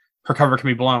how her cover can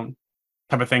be blown,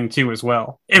 type of thing too as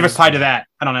well. If it's tied to that,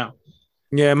 I don't know.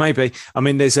 Yeah, maybe. I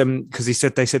mean, there's because they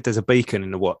said there's a beacon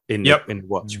in the watch,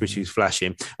 which is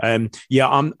flashing. I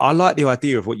like the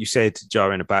idea of what you said,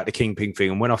 Jarian, about the Kingpin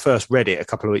thing. And when I first read it a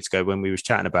couple of weeks ago, when we was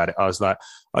chatting about it, I was like,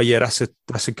 oh yeah, that's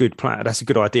a good plan. That's a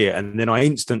good idea. And then I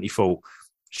instantly thought,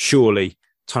 surely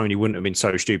Tony wouldn't have been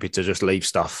so stupid to just leave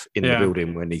stuff in the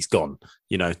building when he's gone.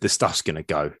 The stuff's going to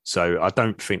go. So I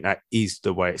don't think that is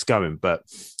the way it's going. But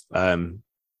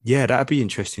that'd be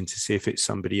interesting to see if it's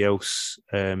somebody else,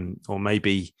 or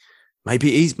maybe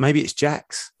it's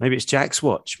Jack's. Maybe it's Jack's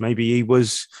watch. Maybe he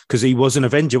was, because he was an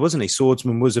Avenger, wasn't he?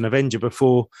 Swordsman was an Avenger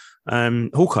before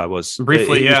Hawkeye was.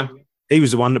 Briefly, he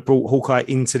was the one that brought Hawkeye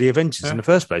into the Avengers in the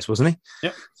first place, wasn't he?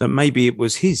 Yeah. So maybe it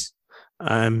was his.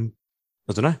 I don't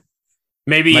know.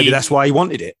 Maybe that's why he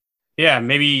wanted it. Yeah,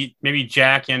 maybe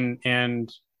Jack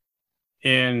and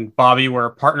Bobby were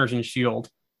partners in S.H.I.E.L.D.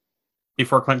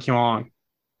 before Clint came along.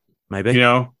 Maybe.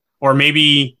 Or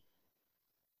maybe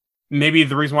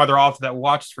the reason why they're off that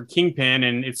watch is for Kingpin,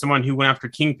 and it's someone who went after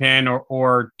Kingpin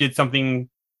or did something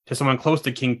to someone close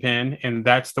to Kingpin, and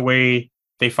that's the way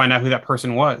they find out who that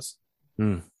person was.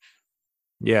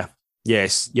 Yeah.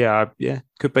 Yes. Yeah. Yeah.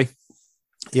 Could be.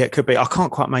 Yeah, it could be. I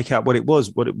can't quite make out what it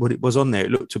was. What it was on there.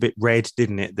 It looked a bit red,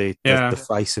 didn't it? The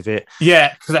face of it.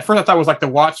 Yeah, because at first I thought it was like the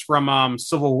watch from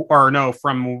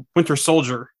from Winter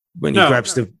Soldier. When he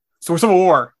grabs the Civil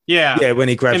War. Yeah. Yeah, when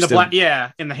he grabs in the black.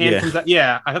 Yeah, in the hand comes out.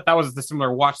 Yeah, I thought that was the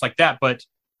similar watch like that, but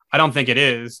I don't think it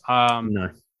is. No,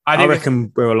 I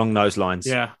reckon we're along those lines.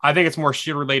 Yeah, I think it's more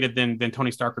S.H.I.E.L.D. related than Tony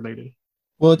Stark related.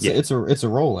 Well, it's a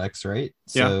Rolex, right?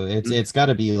 So it's got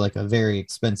to be like a very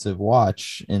expensive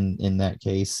watch in that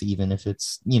case, even if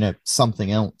it's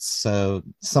something else. So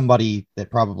somebody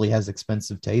that probably has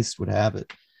expensive taste would have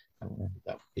it. I don't know who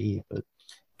that would be, but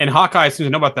Hawkeye seems to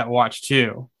know about that watch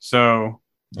too. So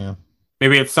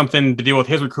maybe it's something to deal with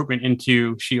his recruitment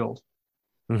into S.H.I.E.L.D.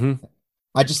 Mm-hmm.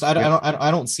 I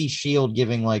don't see S.H.I.E.L.D.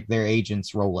 giving like their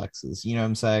agents Rolexes. You know what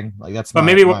I'm saying? Like that's. But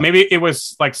maybe it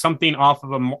was like something off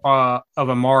of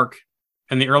a mark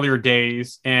in the earlier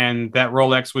days, and that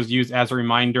Rolex was used as a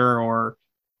reminder or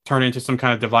turned into some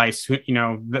kind of device.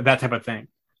 That type of thing.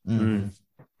 Mm-hmm.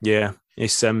 Yeah,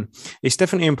 it's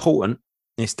definitely important.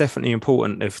 It's definitely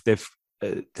important if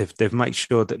they've made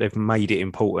sure that they've made it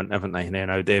important, haven't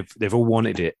they? They've all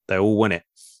wanted it. They all want it.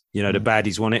 The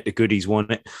baddies want it, the goodies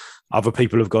want it. Other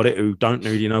people have got it who don't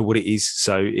really know what it is.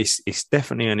 So it's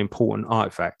definitely an important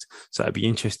artifact. So it'd be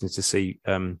interesting to see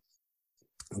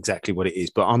exactly what it is.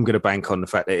 But I'm going to bank on the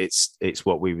fact that it's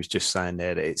what we was just saying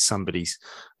there, that it's somebody's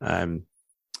who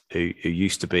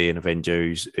used to be an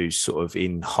Avenger who's sort of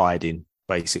in hiding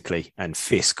basically, and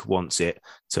Fisk wants it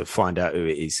to find out who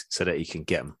it is so that he can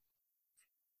get them.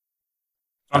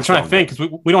 I'm trying to think because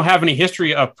we don't have any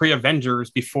history of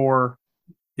pre-Avengers before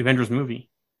the Avengers movie.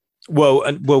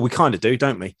 Well, we kind of do,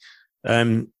 don't we?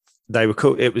 They were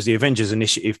called. It was the Avengers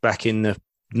Initiative back in the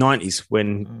 90s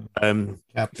when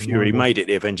Fury made it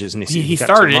the Avengers Initiative. He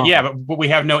started it, yeah, but we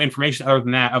have no information other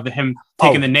than that of him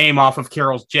taking the name off of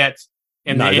Carol's jet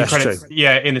in the end credits. True.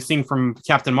 Yeah, in the scene from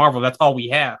Captain Marvel. That's all we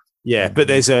have. Yeah, but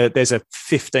there's a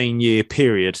 15-year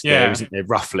period there, isn't there?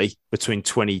 Roughly between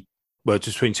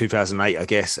 2008, I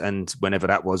guess, and whenever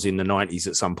that was in the 90s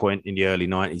at some point in the early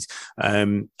 90s.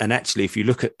 And actually, if you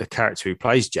look at the character who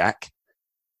plays Jack,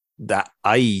 that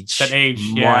age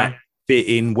might fit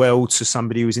in well to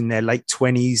somebody who was in their late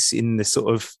 20s in the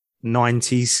sort of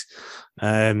 90s.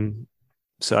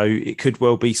 So it could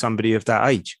well be somebody of that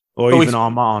age, or even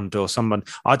Armand or someone.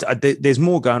 There's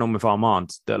more going on with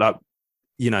Armand that,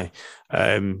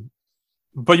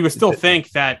 but you would still think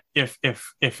that if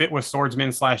it was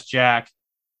Swordsman / Jack,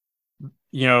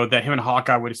 that him and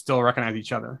Hawkeye would still recognize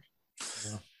each other.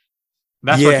 Yeah.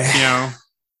 That's what.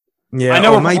 Yeah, I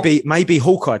know. Or maybe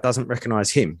Hawkeye doesn't recognize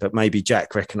him, but maybe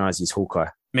Jack recognizes Hawkeye.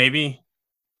 Maybe.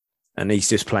 And he's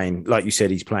just playing, like you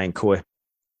said, he's playing coy.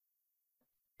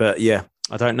 But yeah,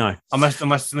 I don't know.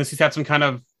 Unless he's had some kind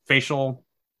of facial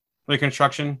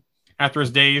reconstruction after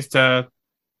his days to.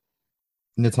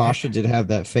 Natasha did have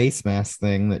that face mask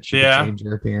thing that she could change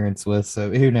her appearance with.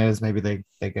 So who knows? Maybe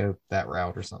they go that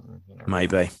route or something.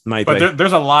 Maybe. But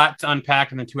there's a lot to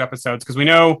unpack in the 2 episodes because we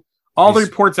know all the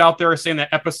reports out there are saying that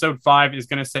episode 5 is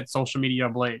going to set social media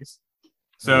ablaze.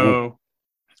 So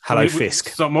Hello, Fisk.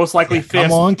 So most likely Fisk.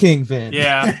 Come on, Kingpin.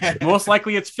 Yeah, most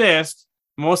likely it's Fisk.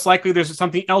 Most likely there's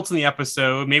something else in the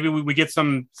episode. Maybe we get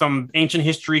some ancient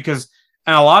history, because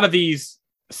in a lot of these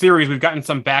series we've gotten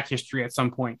some back history at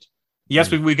some point. Yes,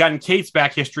 we've gotten Kate's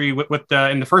back history with the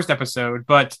in the first episode,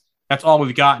 but that's all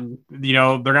we've gotten. You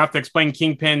know, they're gonna have to explain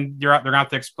Kingpin. They're gonna have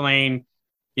to explain,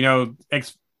 you know,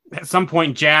 at some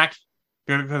point Jack,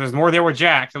 because there's more there with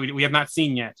Jack that we have not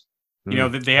seen yet. You know,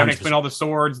 they haven't 100%. explained all the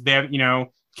swords. They have, you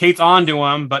know, Kate's onto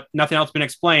him, but nothing else been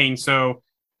explained. So,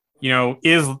 you know,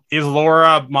 is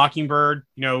Laura Mockingbird?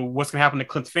 You know, what's gonna happen to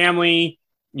Clint's family?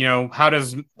 You know, how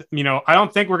does, you know, I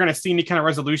don't think we're gonna see any kind of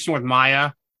resolution with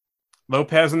Maya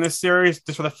Lopez in this series,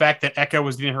 just for the fact that Echo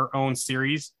was doing her own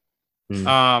series.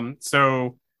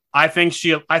 So I think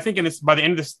in this, by the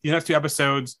end of the next 2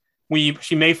 episodes,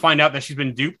 she may find out that she's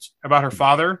been duped about her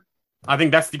father. I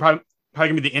think that's probably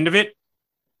gonna be the end of it,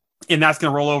 and that's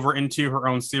gonna roll over into her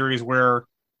own series, where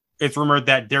it's rumored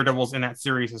that Daredevil's in that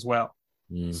series as well.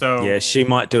 So yeah, she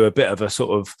might do a bit of a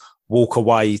sort of walk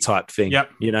away type thing.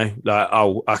 Yep. You know, like,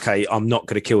 oh, okay, I'm not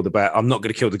going to kill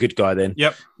the good guy then.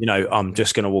 Yep. You know, I'm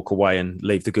just going to walk away and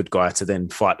leave the good guy to then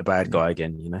fight the bad guy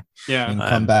again, you know? Yeah. And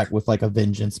come back with like a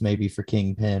vengeance maybe for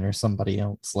Kingpin or somebody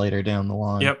else later down the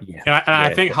line. Yep. Yeah. And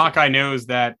I think Hawkeye knows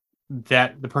that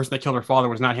the person that killed her father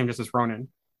was not him, just as Ronin.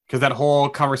 Because that whole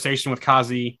conversation with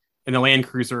Kazi in the Land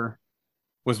Cruiser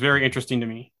was very interesting to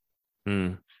me.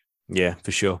 Yeah,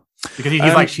 for sure. Because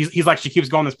he's like, she keeps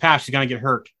going this path, she's going to get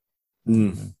hurt.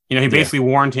 You know, he basically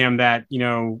warned him that, you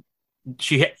know,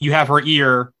 you have her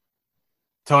ear,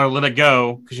 tell her to let it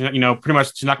go, because, you know, pretty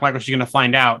much she's not likely she's going to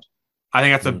find out. I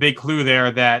think that's a big clue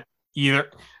there, that either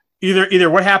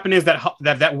what happened is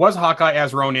that was Hawkeye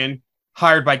as Ronin,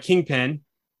 hired by Kingpin,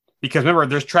 because remember,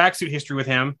 there's tracksuit history with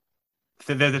him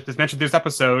that's mentioned this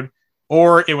episode,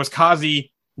 or it was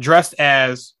Kazi dressed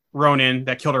as Ronin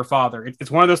that killed her father. It's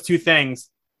one of those two things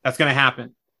that's going to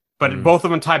happen. But both of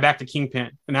them tie back to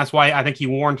Kingpin. And that's why I think he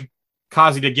warned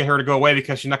Kazi to get her to go away,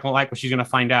 because she's not going to like what she's going to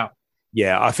find out.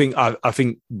 Yeah, I think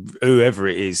whoever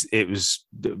it is, it was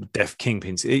Def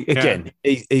Kingpin's.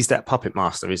 He's that puppet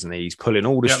master, isn't he? He's pulling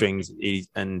all the strings, he's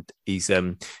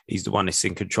the one that's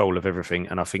in control of everything.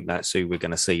 And I think that's who we're going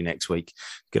to see next week.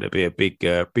 Going to be a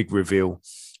big reveal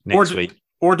next week.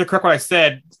 Or to correct what I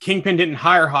said, Kingpin didn't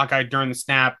hire Hawkeye during the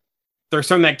snap. There's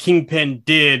something that Kingpin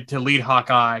did to lead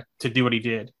Hawkeye to do what he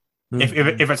did.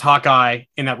 If it's Hawkeye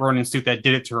in that Ronin suit that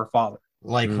did it to her father.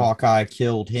 Like Hawkeye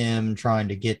killed him trying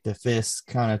to get the Fisk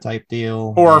kind of type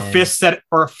deal. Or Fisk set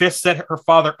her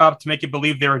father up to make it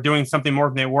believe they were doing something more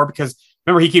than they were, because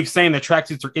remember, he keeps saying the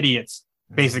tracksuits are idiots,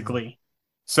 basically.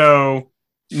 So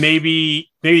maybe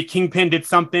Kingpin did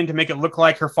something to make it look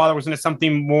like her father was into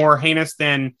something more heinous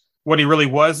than what he really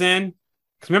was in.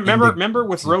 Remember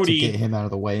with Rhodey, to get him out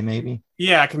of the way, maybe.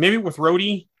 Yeah, maybe with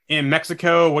Rhodey in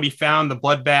Mexico, what he found, the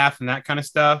bloodbath and that kind of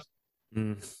stuff.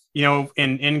 You know,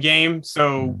 in Endgame.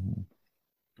 So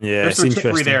yeah, there's some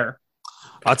trickery there.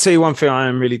 I'll tell you one thing I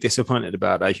am really disappointed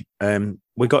about.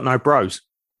 We got no bros.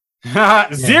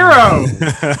 Zero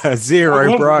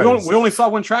bros. We only saw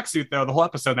one tracksuit though the whole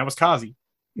episode. And that was Kazi.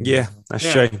 Yeah,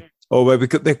 that's true. Or where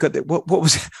they've got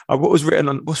what's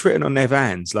written on their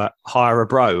vans, like hire a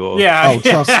bro, or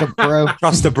trust a bro.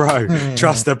 Trust a bro.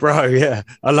 Trust a bro. Yeah,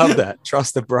 I love that.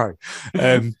 Trust a bro.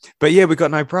 But yeah, we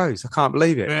got no bros. I can't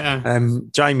believe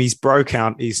it. Jamie's bro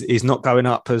count is not going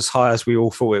up as high as we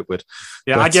all thought it would.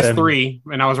 Yeah, but I guessed 3,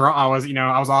 and I was wrong. I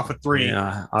was off at 3.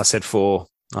 Yeah, I said 4.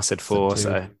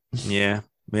 So yeah,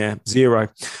 0.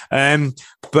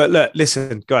 But look,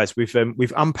 listen, guys, we've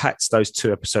unpacked those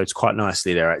 2 episodes quite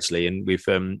nicely there, actually, and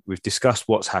we've discussed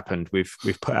what's happened. We've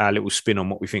put our little spin on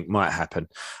what we think might happen,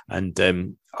 and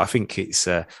I think it's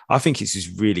this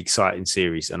really exciting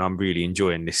series, and I'm really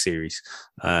enjoying this series,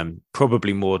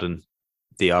 probably more than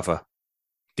the other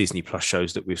Disney Plus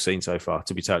shows that we've seen so far,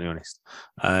 to be totally honest.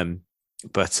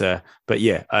 But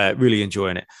yeah, really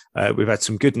enjoying it. We've had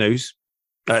some good news.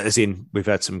 As in, we've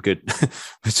had some good,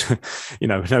 you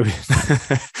know,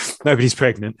 nobody's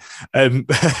pregnant. We've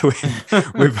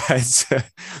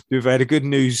had a good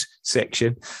news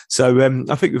section, so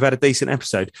I think we've had a decent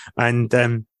episode.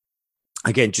 And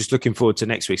again, just looking forward to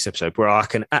next week's episode, where I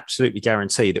can absolutely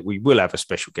guarantee that we will have a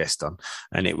special guest on,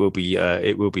 and it will be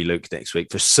Luke next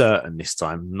week for certain. This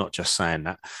time, I'm not just saying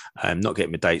that, not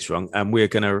getting my dates wrong, and we're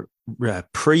going to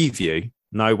preview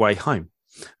No Way Home.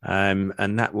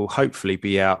 And that will hopefully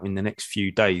be out in the next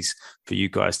few days for you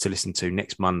guys to listen to.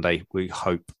 Next Monday, we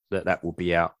hope that will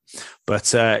be out.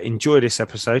 But enjoy this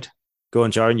episode. Go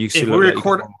on, Jarian.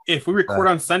 If we record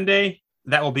on Sunday,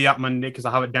 that will be out Monday, because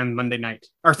I'll have it done Monday night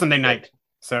or Sunday night.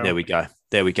 So there we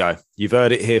go. You've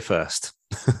heard it here first.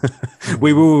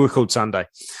 We will record Sunday.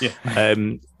 Yeah.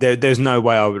 There's no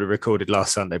way I would have recorded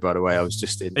last Sunday. By the way, I was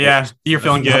just in. Yeah, you're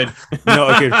feeling good.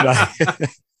 Not a good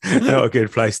place. Not a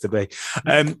good place to be.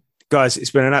 Guys,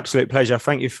 it's been an absolute pleasure.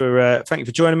 Thank you for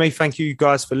joining me. Thank you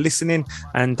guys for listening,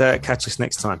 and catch us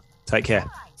next time. Take care.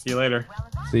 See you later.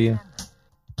 See you.